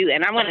that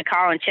and I'm going to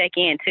call and check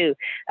in too,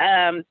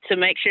 to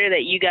make sure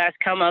that you guys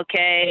come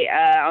okay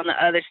on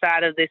the other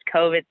side of this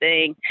COVID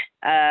thing,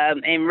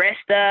 and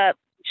rest up,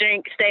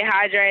 drink, stay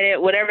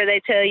hydrated, whatever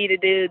they tell you to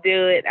do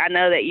it. I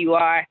know that you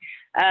are.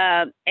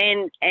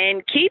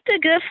 And keep the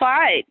good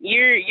fight.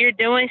 You're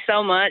doing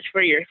so much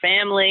for your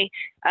family,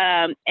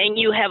 and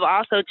you have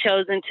also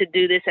chosen to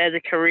do this as a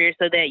career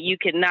so that you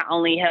can not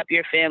only help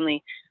your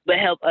family but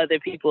help other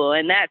people,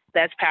 and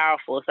that's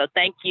powerful. So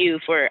thank you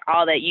for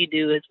all that you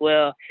do as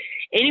well.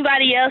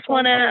 Anybody else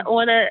wanna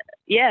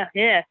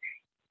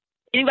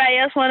Anybody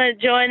else wanna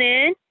join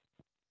in?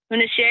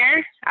 Want to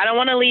share? I don't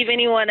want to leave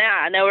anyone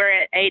out. I know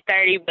we're at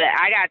 8:30, but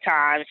I got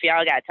time. If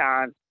y'all got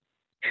time.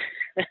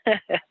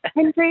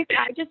 And Grace,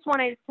 I just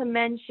wanted to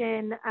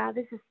mention,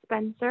 this is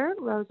Spencer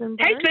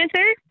Rosenberg. Hey,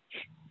 Spencer.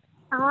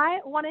 I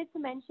wanted to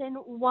mention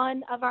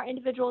one of our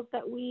individuals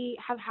that we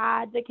have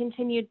had the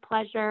continued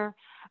pleasure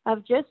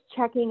of just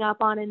checking up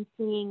on and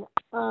seeing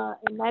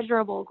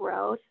immeasurable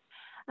growth.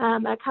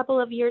 A couple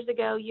of years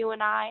ago, you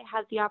and I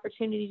had the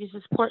opportunity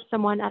to support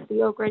someone at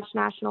the Oak Ridge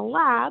National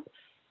Lab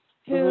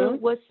who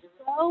was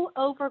so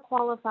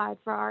overqualified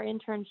for our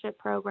internship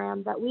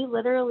program that we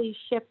literally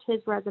shipped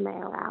his resume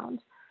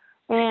around.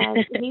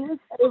 And he was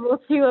able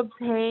to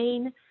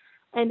obtain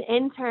an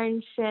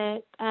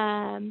internship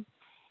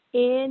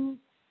in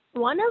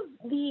one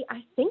of the,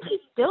 I think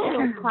he's still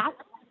doing class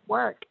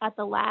work at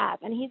the lab,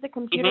 and he's a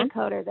computer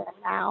coder there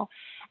now,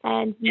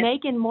 and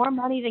making more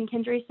money than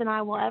Kendrice and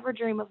I will ever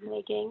dream of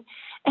making.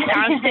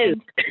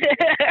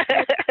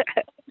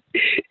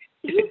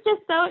 He's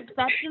just so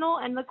exceptional,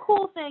 and the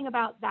cool thing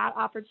about that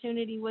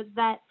opportunity was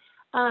that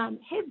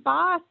his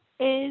boss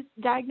is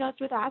diagnosed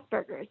with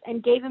Asperger's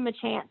and gave him a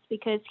chance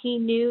because he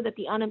knew that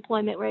the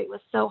unemployment rate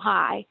was so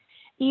high,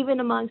 even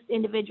amongst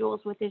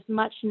individuals with as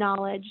much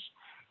knowledge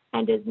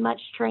and as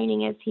much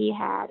training as he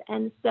had.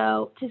 And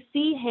so to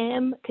see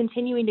him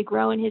continuing to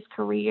grow in his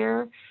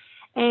career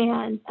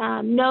and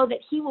know that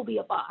he will be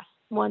a boss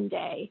one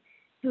day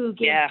who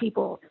gives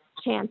people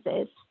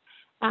chances.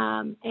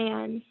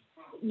 And,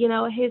 you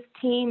know, his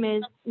team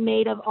is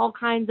made of all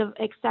kinds of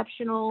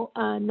exceptional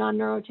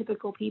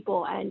non-neurotypical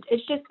people. And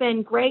it's just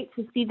been great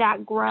to see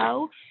that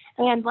grow.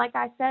 And like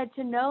I said,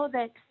 to know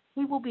that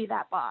he will be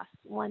that boss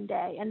one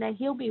day and that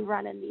he'll be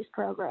running these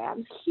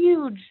programs,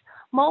 huge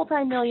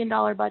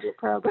multi-million-dollar budget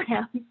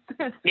programs.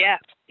 Yeah.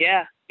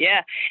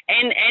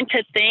 And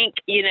to think,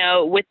 you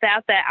know,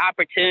 without that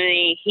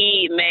opportunity,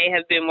 he may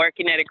have been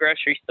working at a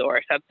grocery store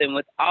or something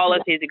with all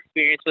of his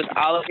experience, with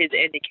all of his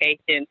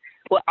education,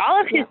 with all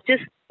of his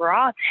just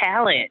raw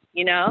talent,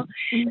 you know,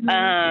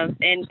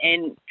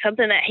 and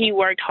something that he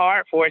worked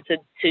hard for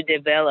to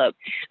develop.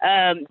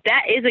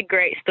 That is a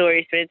great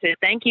story, Spencer.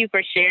 Thank you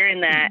for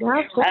sharing that.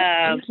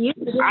 Thank you.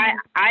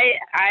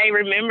 I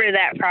remember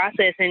that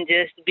process and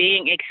just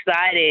being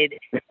excited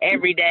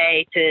every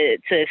day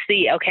to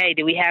see, okay,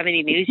 do we have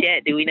any news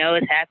yet? Do we know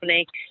what's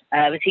happening?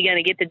 Is he going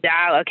to get the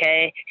job?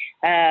 Okay.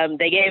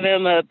 They gave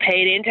him a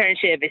paid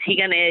internship. Is he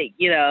going to,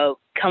 you know,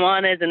 come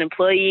on as an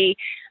employee?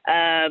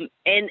 And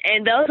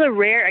those are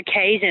rare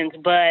occasions,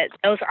 but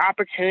those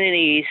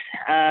opportunities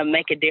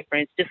make a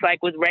difference. Just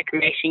like with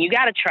recreation, you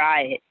got to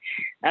try it.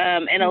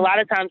 And a lot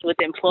of times with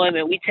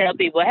employment, we tell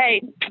people,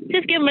 hey,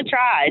 just give them a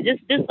try.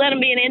 Just let them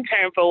be an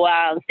intern for a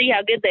while and see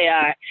how good they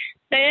are.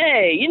 Say,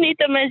 hey, you need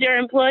them as your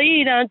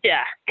employee, don't you?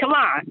 Come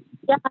on.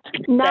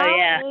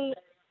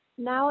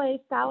 Now a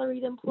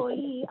salaried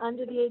employee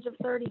under the age of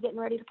 30 getting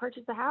ready to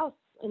purchase a house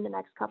in the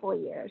next couple of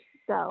years.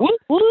 So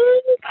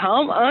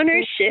home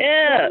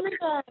ownership.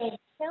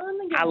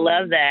 I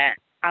love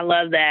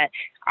that.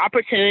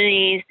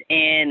 Opportunities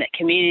in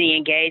community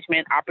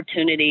engagement,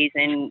 opportunities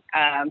in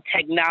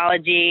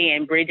technology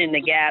and bridging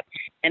the gap,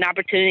 and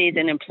opportunities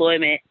in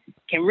employment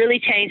can really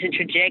change the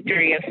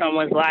trajectory of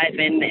someone's life.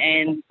 And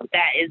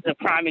that is a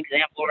prime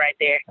example right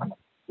there.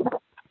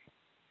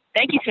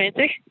 Thank you,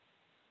 Spencer.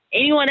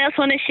 Anyone else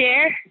want to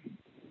share?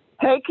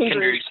 Hey,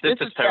 Kendrice, this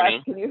is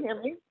Tony. Can you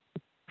hear me?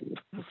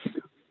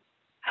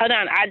 Hold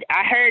on.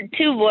 I heard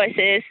two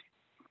voices.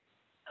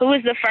 Who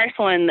was the first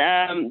one?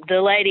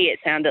 The lady, it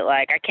sounded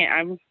like.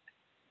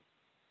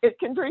 It's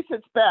Kendrice,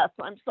 it's Beth.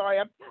 I'm sorry.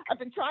 I've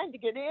been trying to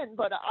get in,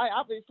 but I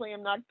obviously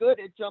am not good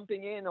at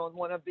jumping in on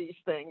one of these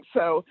things.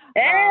 So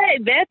hey,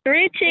 Beth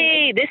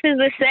Ritchie. This is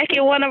the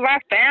second one of our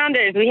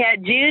founders. We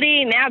had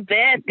Judy, now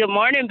Beth. Good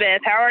morning,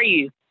 Beth. How are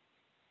you?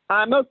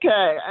 I'm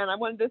okay, and I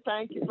wanted to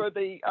thank you for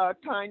the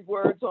kind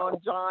words on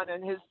John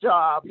and his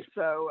job.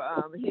 So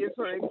he is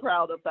very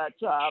proud of that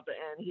job,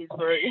 and he's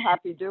very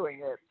happy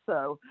doing it.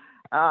 So,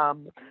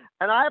 and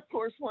I, of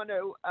course, want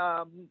to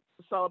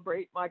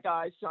celebrate my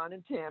guys, John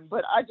and Tim,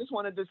 but I just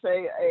wanted to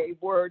say a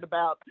word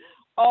about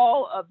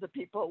all of the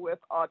people with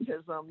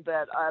autism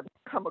that I've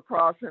come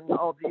across in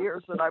all the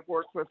years that I've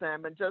worked with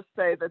them, and just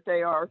say that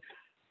they are,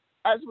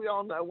 as we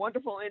all know,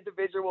 wonderful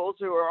individuals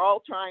who are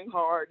all trying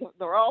hard.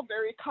 They're all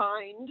very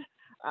kind.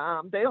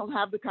 They don't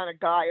have the kind of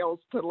guiles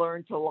to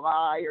learn to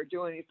lie or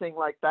do anything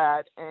like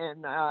that.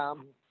 And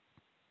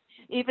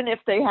even if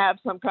they have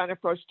some kind of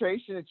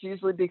frustration, it's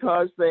usually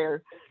because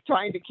they're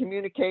trying to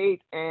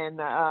communicate. And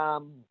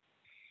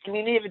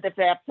even if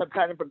they have some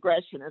kind of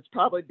aggression, it's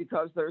probably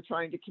because they're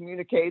trying to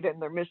communicate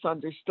and they're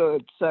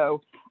misunderstood.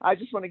 So I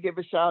just want to give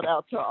a shout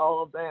out to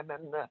all of them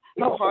and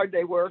how hard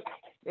they work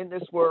in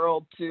this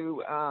world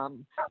to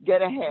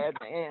get ahead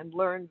and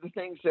learn the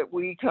things that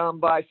we come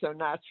by so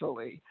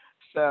naturally.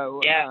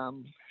 So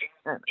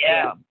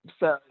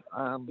So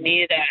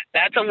need that.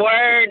 That's a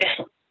word.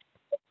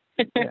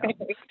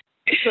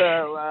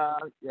 So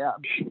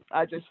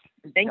I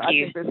Thank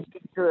you. think this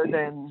is good,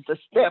 and the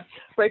staff,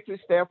 Breakthrough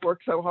staff,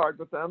 work so hard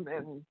with them,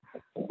 and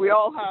we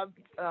all have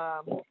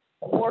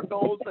more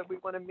goals that we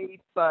want to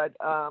meet, but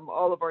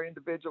all of our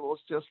individuals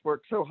just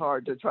work so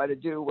hard to try to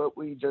do what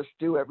we just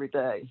do every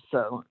day.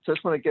 So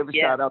just want to give a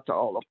shout out to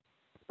all of them.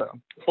 So,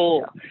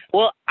 cool. Yeah.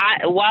 Well,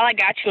 while I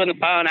got you on the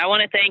phone, I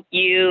want to thank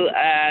you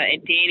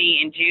and Danny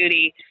and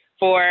Judy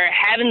for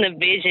having the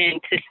vision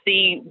to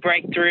see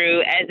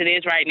Breakthrough as it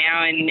is right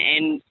now,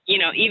 and you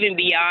know, even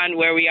beyond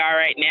where we are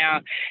right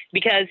now,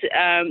 because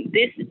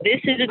this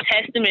is a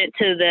testament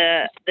to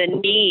the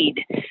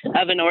need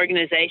of an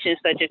organization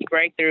such as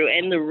Breakthrough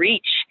and the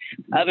reach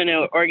of an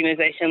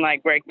organization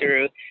like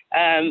Breakthrough.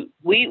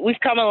 We've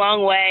come a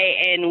long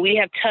way, and we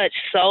have touched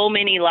so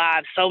many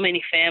lives, so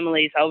many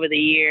families over the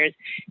years,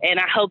 and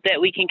I hope that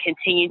we can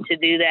continue to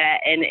do that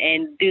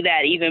and do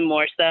that even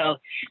more so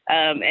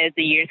as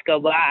the years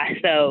go by.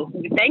 So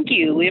thank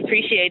you. We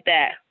appreciate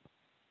that.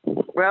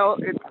 Well,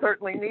 it's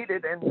certainly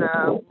needed, and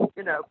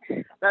you know,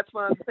 that's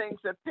one of the things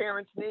that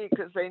parents need,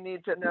 because they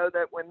need to know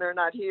that when they're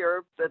not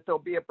here, that there'll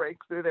be a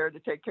Breakthrough there to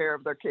take care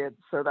of their kids.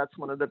 So that's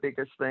one of the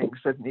biggest things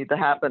that need to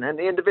happen, and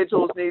the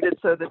individuals need it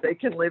so that they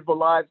can live the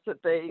lives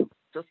that they,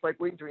 just like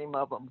we dream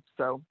of them.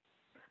 So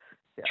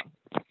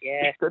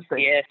yes, good thing.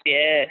 Yes.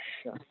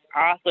 Yeah.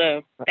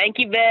 Awesome. Thank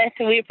you, Beth.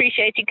 We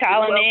appreciate you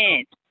calling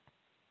in.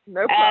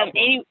 No problem.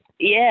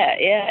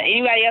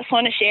 Anybody else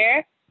want to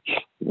share?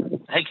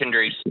 Hey,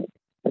 Kendrice.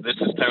 This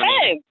is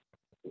Tony.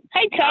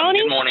 Hey, Tony.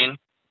 Good morning.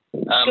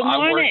 Good I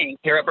work morning.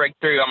 here at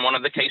Breakthrough. I'm one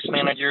of the case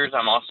managers.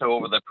 I'm also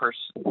over the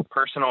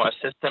personal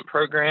assistant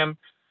program.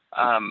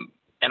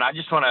 And I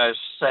just want to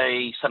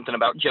say something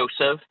about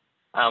Joseph.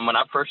 When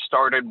I first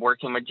started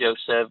working with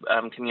Joseph,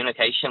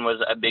 communication was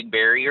a big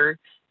barrier.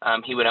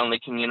 He would only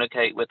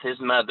communicate with his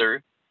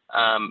mother.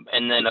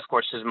 And then, of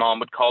course, his mom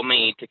would call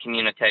me to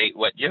communicate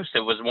what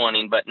Joseph was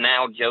wanting. But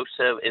now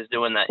Joseph is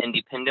doing that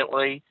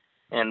independently,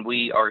 and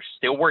we are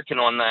still working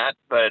on that.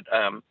 But,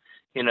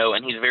 you know,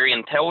 and he's very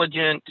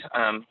intelligent.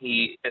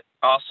 He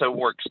also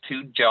works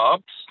 2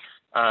 jobs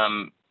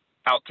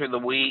out through the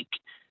week.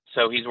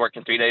 So he's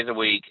working 3 days a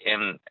week.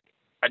 And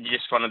I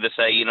just wanted to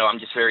say, you know, I'm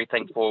just very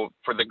thankful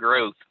for the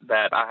growth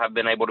that I have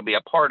been able to be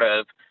a part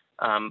of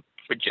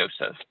with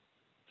Joseph.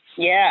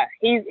 Yeah,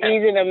 he's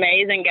an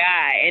amazing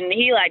guy, and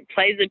he like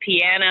plays the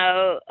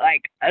piano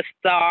like a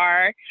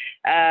star.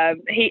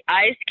 He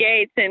ice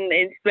skates in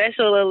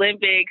Special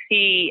Olympics.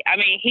 He's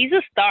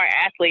a star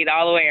athlete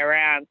all the way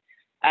around.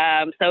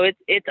 So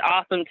it's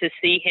awesome to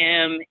see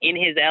him in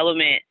his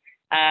element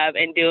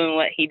and doing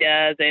what he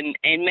does and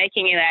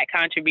making that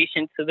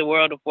contribution to the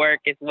world of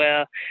work as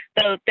well.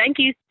 So thank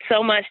you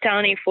so much,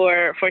 Tony,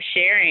 for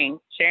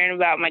sharing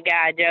about my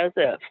guy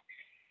Joseph.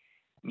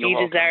 He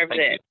deserves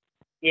it.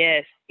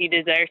 Yes, he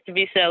deserves to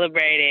be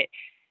celebrated.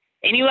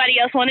 Anybody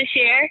else want to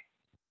share?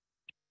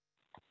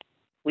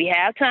 We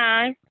have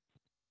time.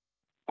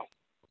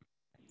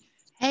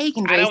 Hey,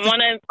 I don't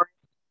want to.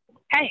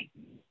 Hey,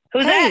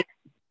 who's that?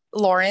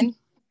 Lauren.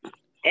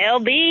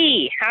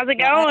 LB, how's it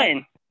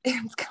going?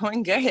 It's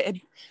going good.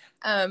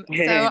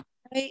 So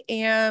I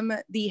am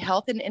the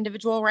Health and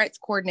Individual Rights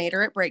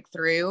Coordinator at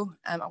Breakthrough.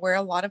 I wear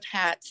a lot of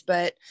hats,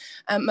 but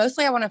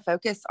mostly I want to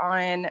focus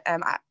on,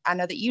 I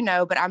know that you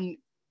know, but I'm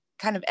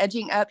kind of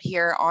edging up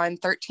here on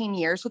 13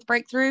 years with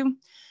Breakthrough.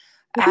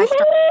 I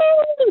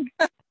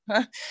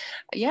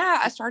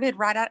started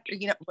right out,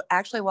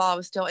 actually while I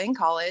was still in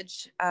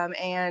college.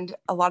 And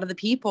a lot of the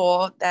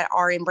people that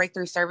are in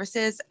Breakthrough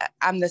services,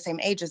 I'm the same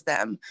age as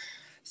them.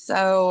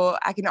 So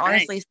I can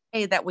honestly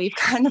say that we've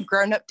kind of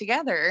grown up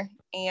together,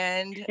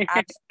 and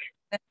I've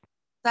seen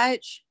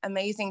such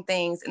amazing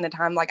things in the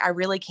time. Like, I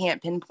really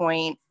can't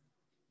pinpoint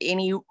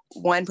any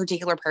one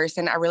particular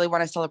person. I really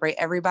want to celebrate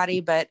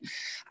everybody, but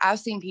I've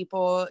seen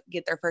people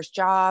get their first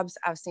jobs.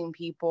 I've seen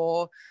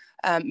people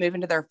move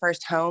into their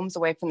first homes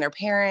away from their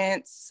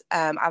parents.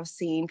 I've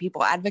seen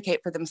people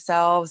advocate for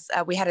themselves.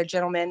 We had a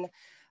gentleman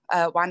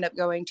wind up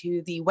going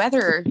to the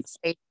weather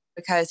station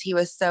because he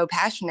was so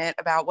passionate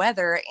about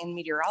weather and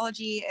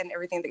meteorology and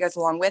everything that goes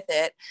along with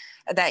it,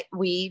 that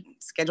we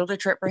scheduled a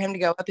trip for him to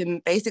go up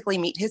and basically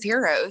meet his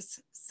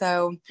heroes.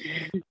 So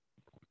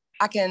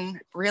I can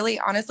really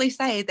honestly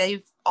say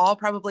they've all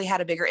probably had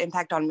a bigger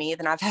impact on me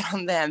than I've had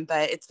on them,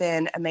 but it's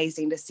been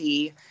amazing to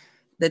see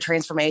the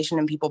transformation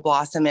and people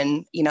blossom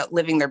and,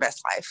 living their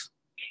best life.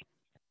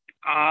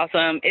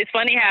 Awesome. It's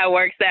funny how it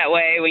works that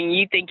way when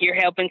you think you're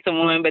helping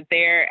someone, but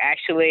they're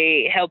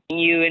actually helping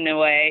you in a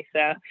way.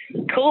 So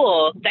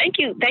cool. Thank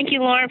you. Thank you,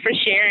 Lauren, for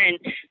sharing.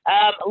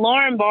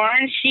 Lauren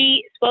Barnes,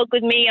 she spoke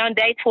with me on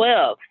day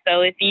 12.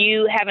 So if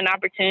you have an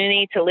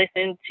opportunity to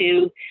listen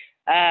to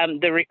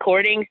the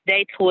recordings,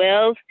 day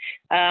 12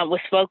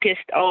 was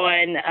focused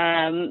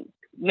on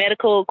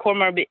medical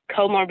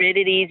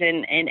comorbidities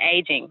and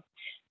aging.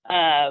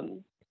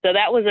 So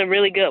that was a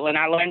really good one.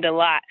 I learned a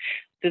lot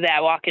through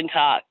that walk and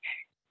talk.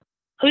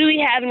 Who do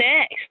we have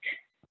next?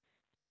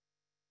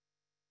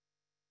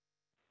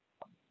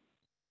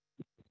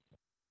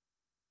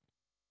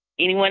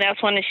 Anyone else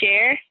want to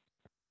share?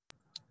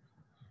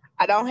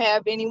 I don't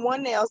have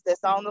anyone else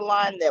that's on the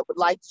line that would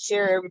like to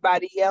share.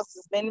 Everybody else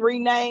has been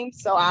renamed,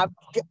 so I've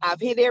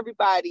hit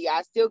everybody.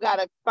 I still got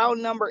a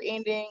phone number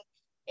ending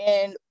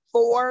in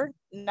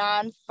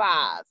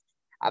 495.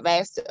 I've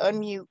asked to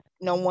unmute.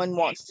 No one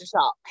wants to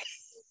talk.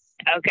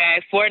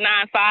 Okay,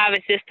 495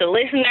 is just a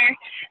listener.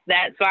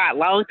 That's right,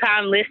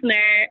 long-time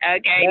listener.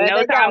 Okay, There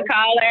no-time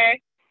caller.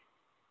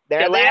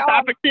 There Your they last are.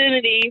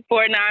 opportunity,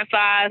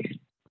 495.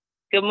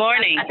 Good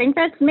morning. I think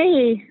that's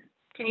me.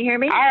 Can you hear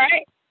me? All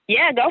right.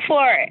 Yeah, go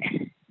for it.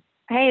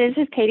 Hey,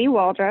 this is Katie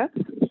Waldrop.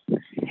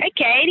 Hey,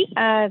 Katie.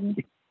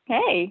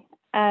 Hey.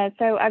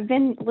 So I've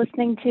been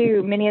listening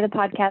to many of the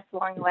podcasts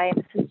along the way.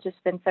 This has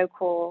just been so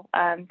cool.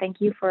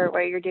 Thank you for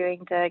what you're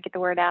doing to get the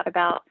word out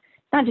about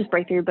not just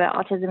Breakthrough, but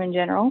autism in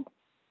general.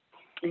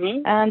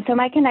 Mm-hmm. So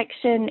my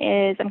connection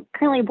is I'm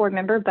currently a board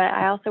member, but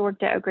I also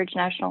worked at Oak Ridge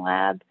National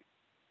Lab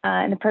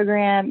in the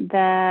program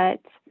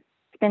that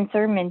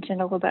Spencer mentioned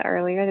a little bit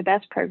earlier, the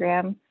BEST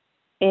program.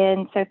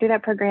 And so through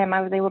that program, I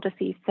was able to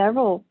see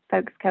several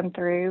folks come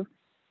through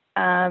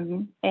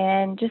and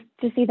just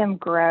to see them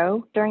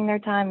grow during their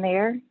time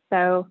there.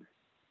 So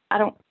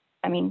I've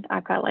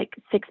got like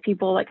 6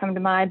 people that come to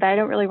mind, but I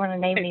don't really want to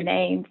name any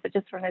names, but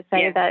just want to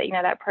say that,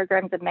 that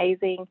program's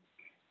amazing.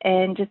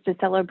 And just to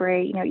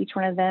celebrate, each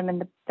one of them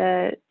and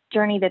the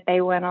journey that they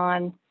went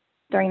on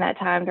during that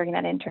time, during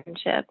that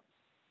internship.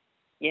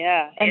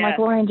 Yeah. And like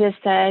Lauren just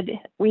said,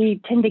 we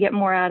tend to get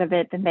more out of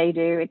it than they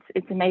do.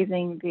 It's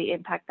amazing the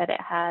impact that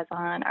it has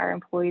on our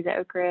employees at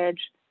Oak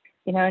Ridge,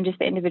 and just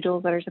the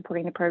individuals that are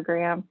supporting the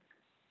program.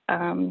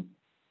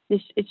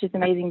 It's just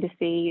amazing to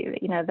see,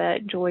 the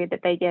joy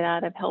that they get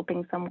out of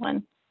helping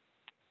someone.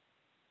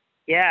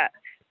 Yeah.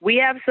 We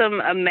have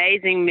some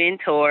amazing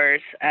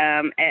mentors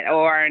at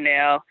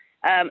ORNL.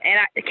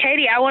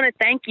 Katie, I want to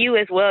thank you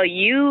as well.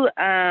 You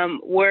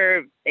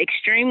were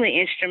extremely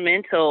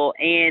instrumental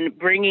in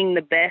bringing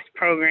the BEST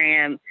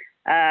program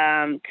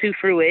to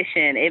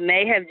fruition. It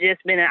may have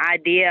just been an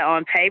idea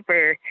on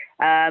paper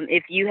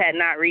if you had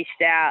not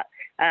reached out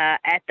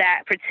at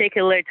that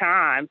particular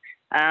time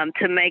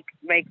to make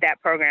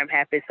that program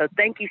happen. So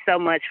thank you so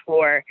much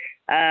for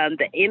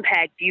the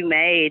impact you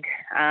made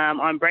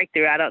on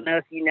Breakthrough. I don't know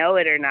if you know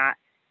it or not,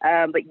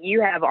 but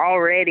you have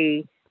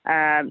already,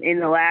 in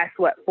the last,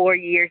 4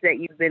 years that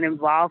you've been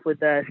involved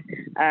with us,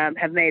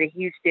 have made a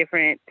huge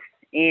difference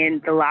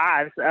in the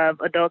lives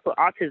of adults with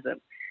autism,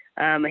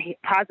 a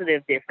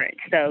positive difference.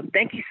 So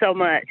thank you so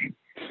much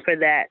for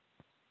that.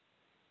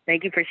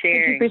 Thank you for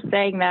sharing. Thank you for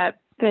saying that,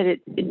 but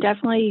it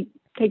definitely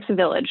takes a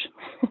village.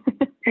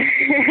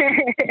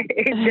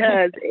 It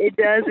does. It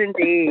does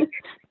indeed.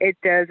 It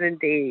does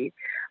indeed.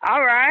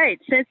 All right.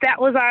 Since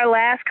that was our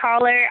last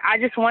caller, I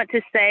just want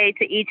to say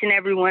to each and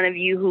every one of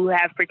you who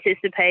have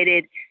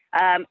participated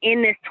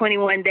in this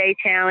 21-day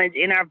challenge,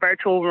 in our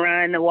virtual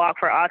run, the Walk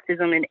for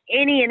Autism, and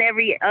any and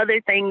every other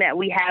thing that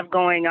we have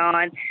going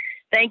on,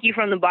 thank you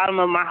from the bottom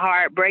of my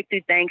heart.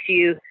 Breakthrough thanks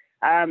you.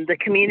 The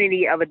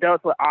community of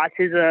adults with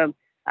autism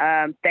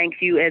thanks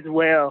you as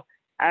well.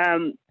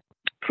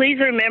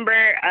 Please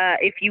remember,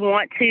 if you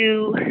want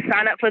to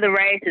sign up for the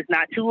race, it's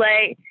not too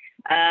late.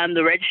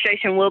 The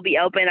registration will be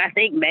open, I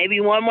think, maybe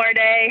one more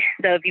day.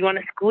 So if you want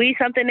to squeeze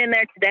something in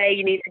there today,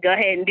 you need to go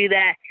ahead and do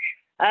that.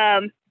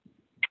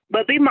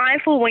 But be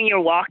mindful when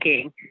you're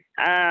walking,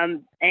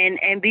 and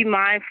be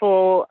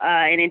mindful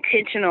and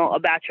intentional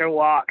about your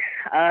walks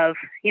of,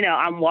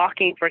 I'm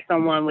walking for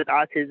someone with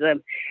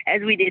autism.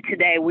 As we did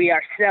today, we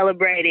are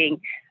celebrating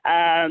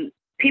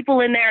people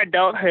in their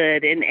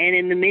adulthood and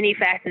in the many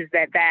facets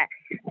that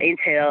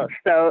entails.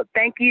 So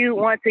thank you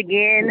once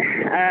again.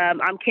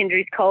 I'm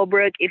Kendrice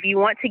Colebrook. If you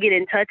want to get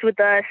in touch with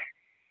us,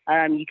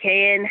 you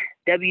can,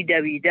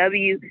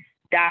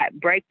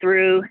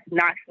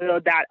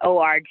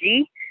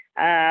 www.breakthrough.knoxville.org,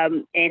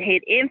 and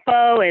hit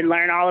info and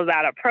learn all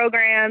about our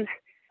programs.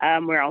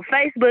 We're on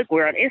Facebook,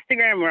 we're on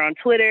Instagram, we're on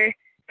Twitter.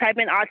 Type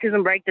in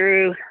Autism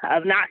Breakthrough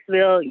of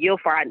Knoxville, you'll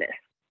find us.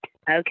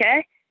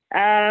 Okay?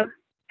 And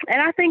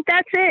I think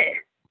that's it.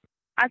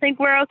 I think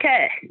we're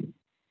okay.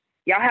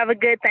 Y'all have a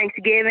good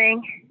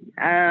Thanksgiving,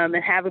 and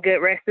have a good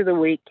rest of the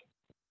week.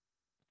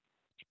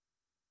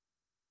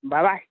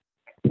 Bye-bye.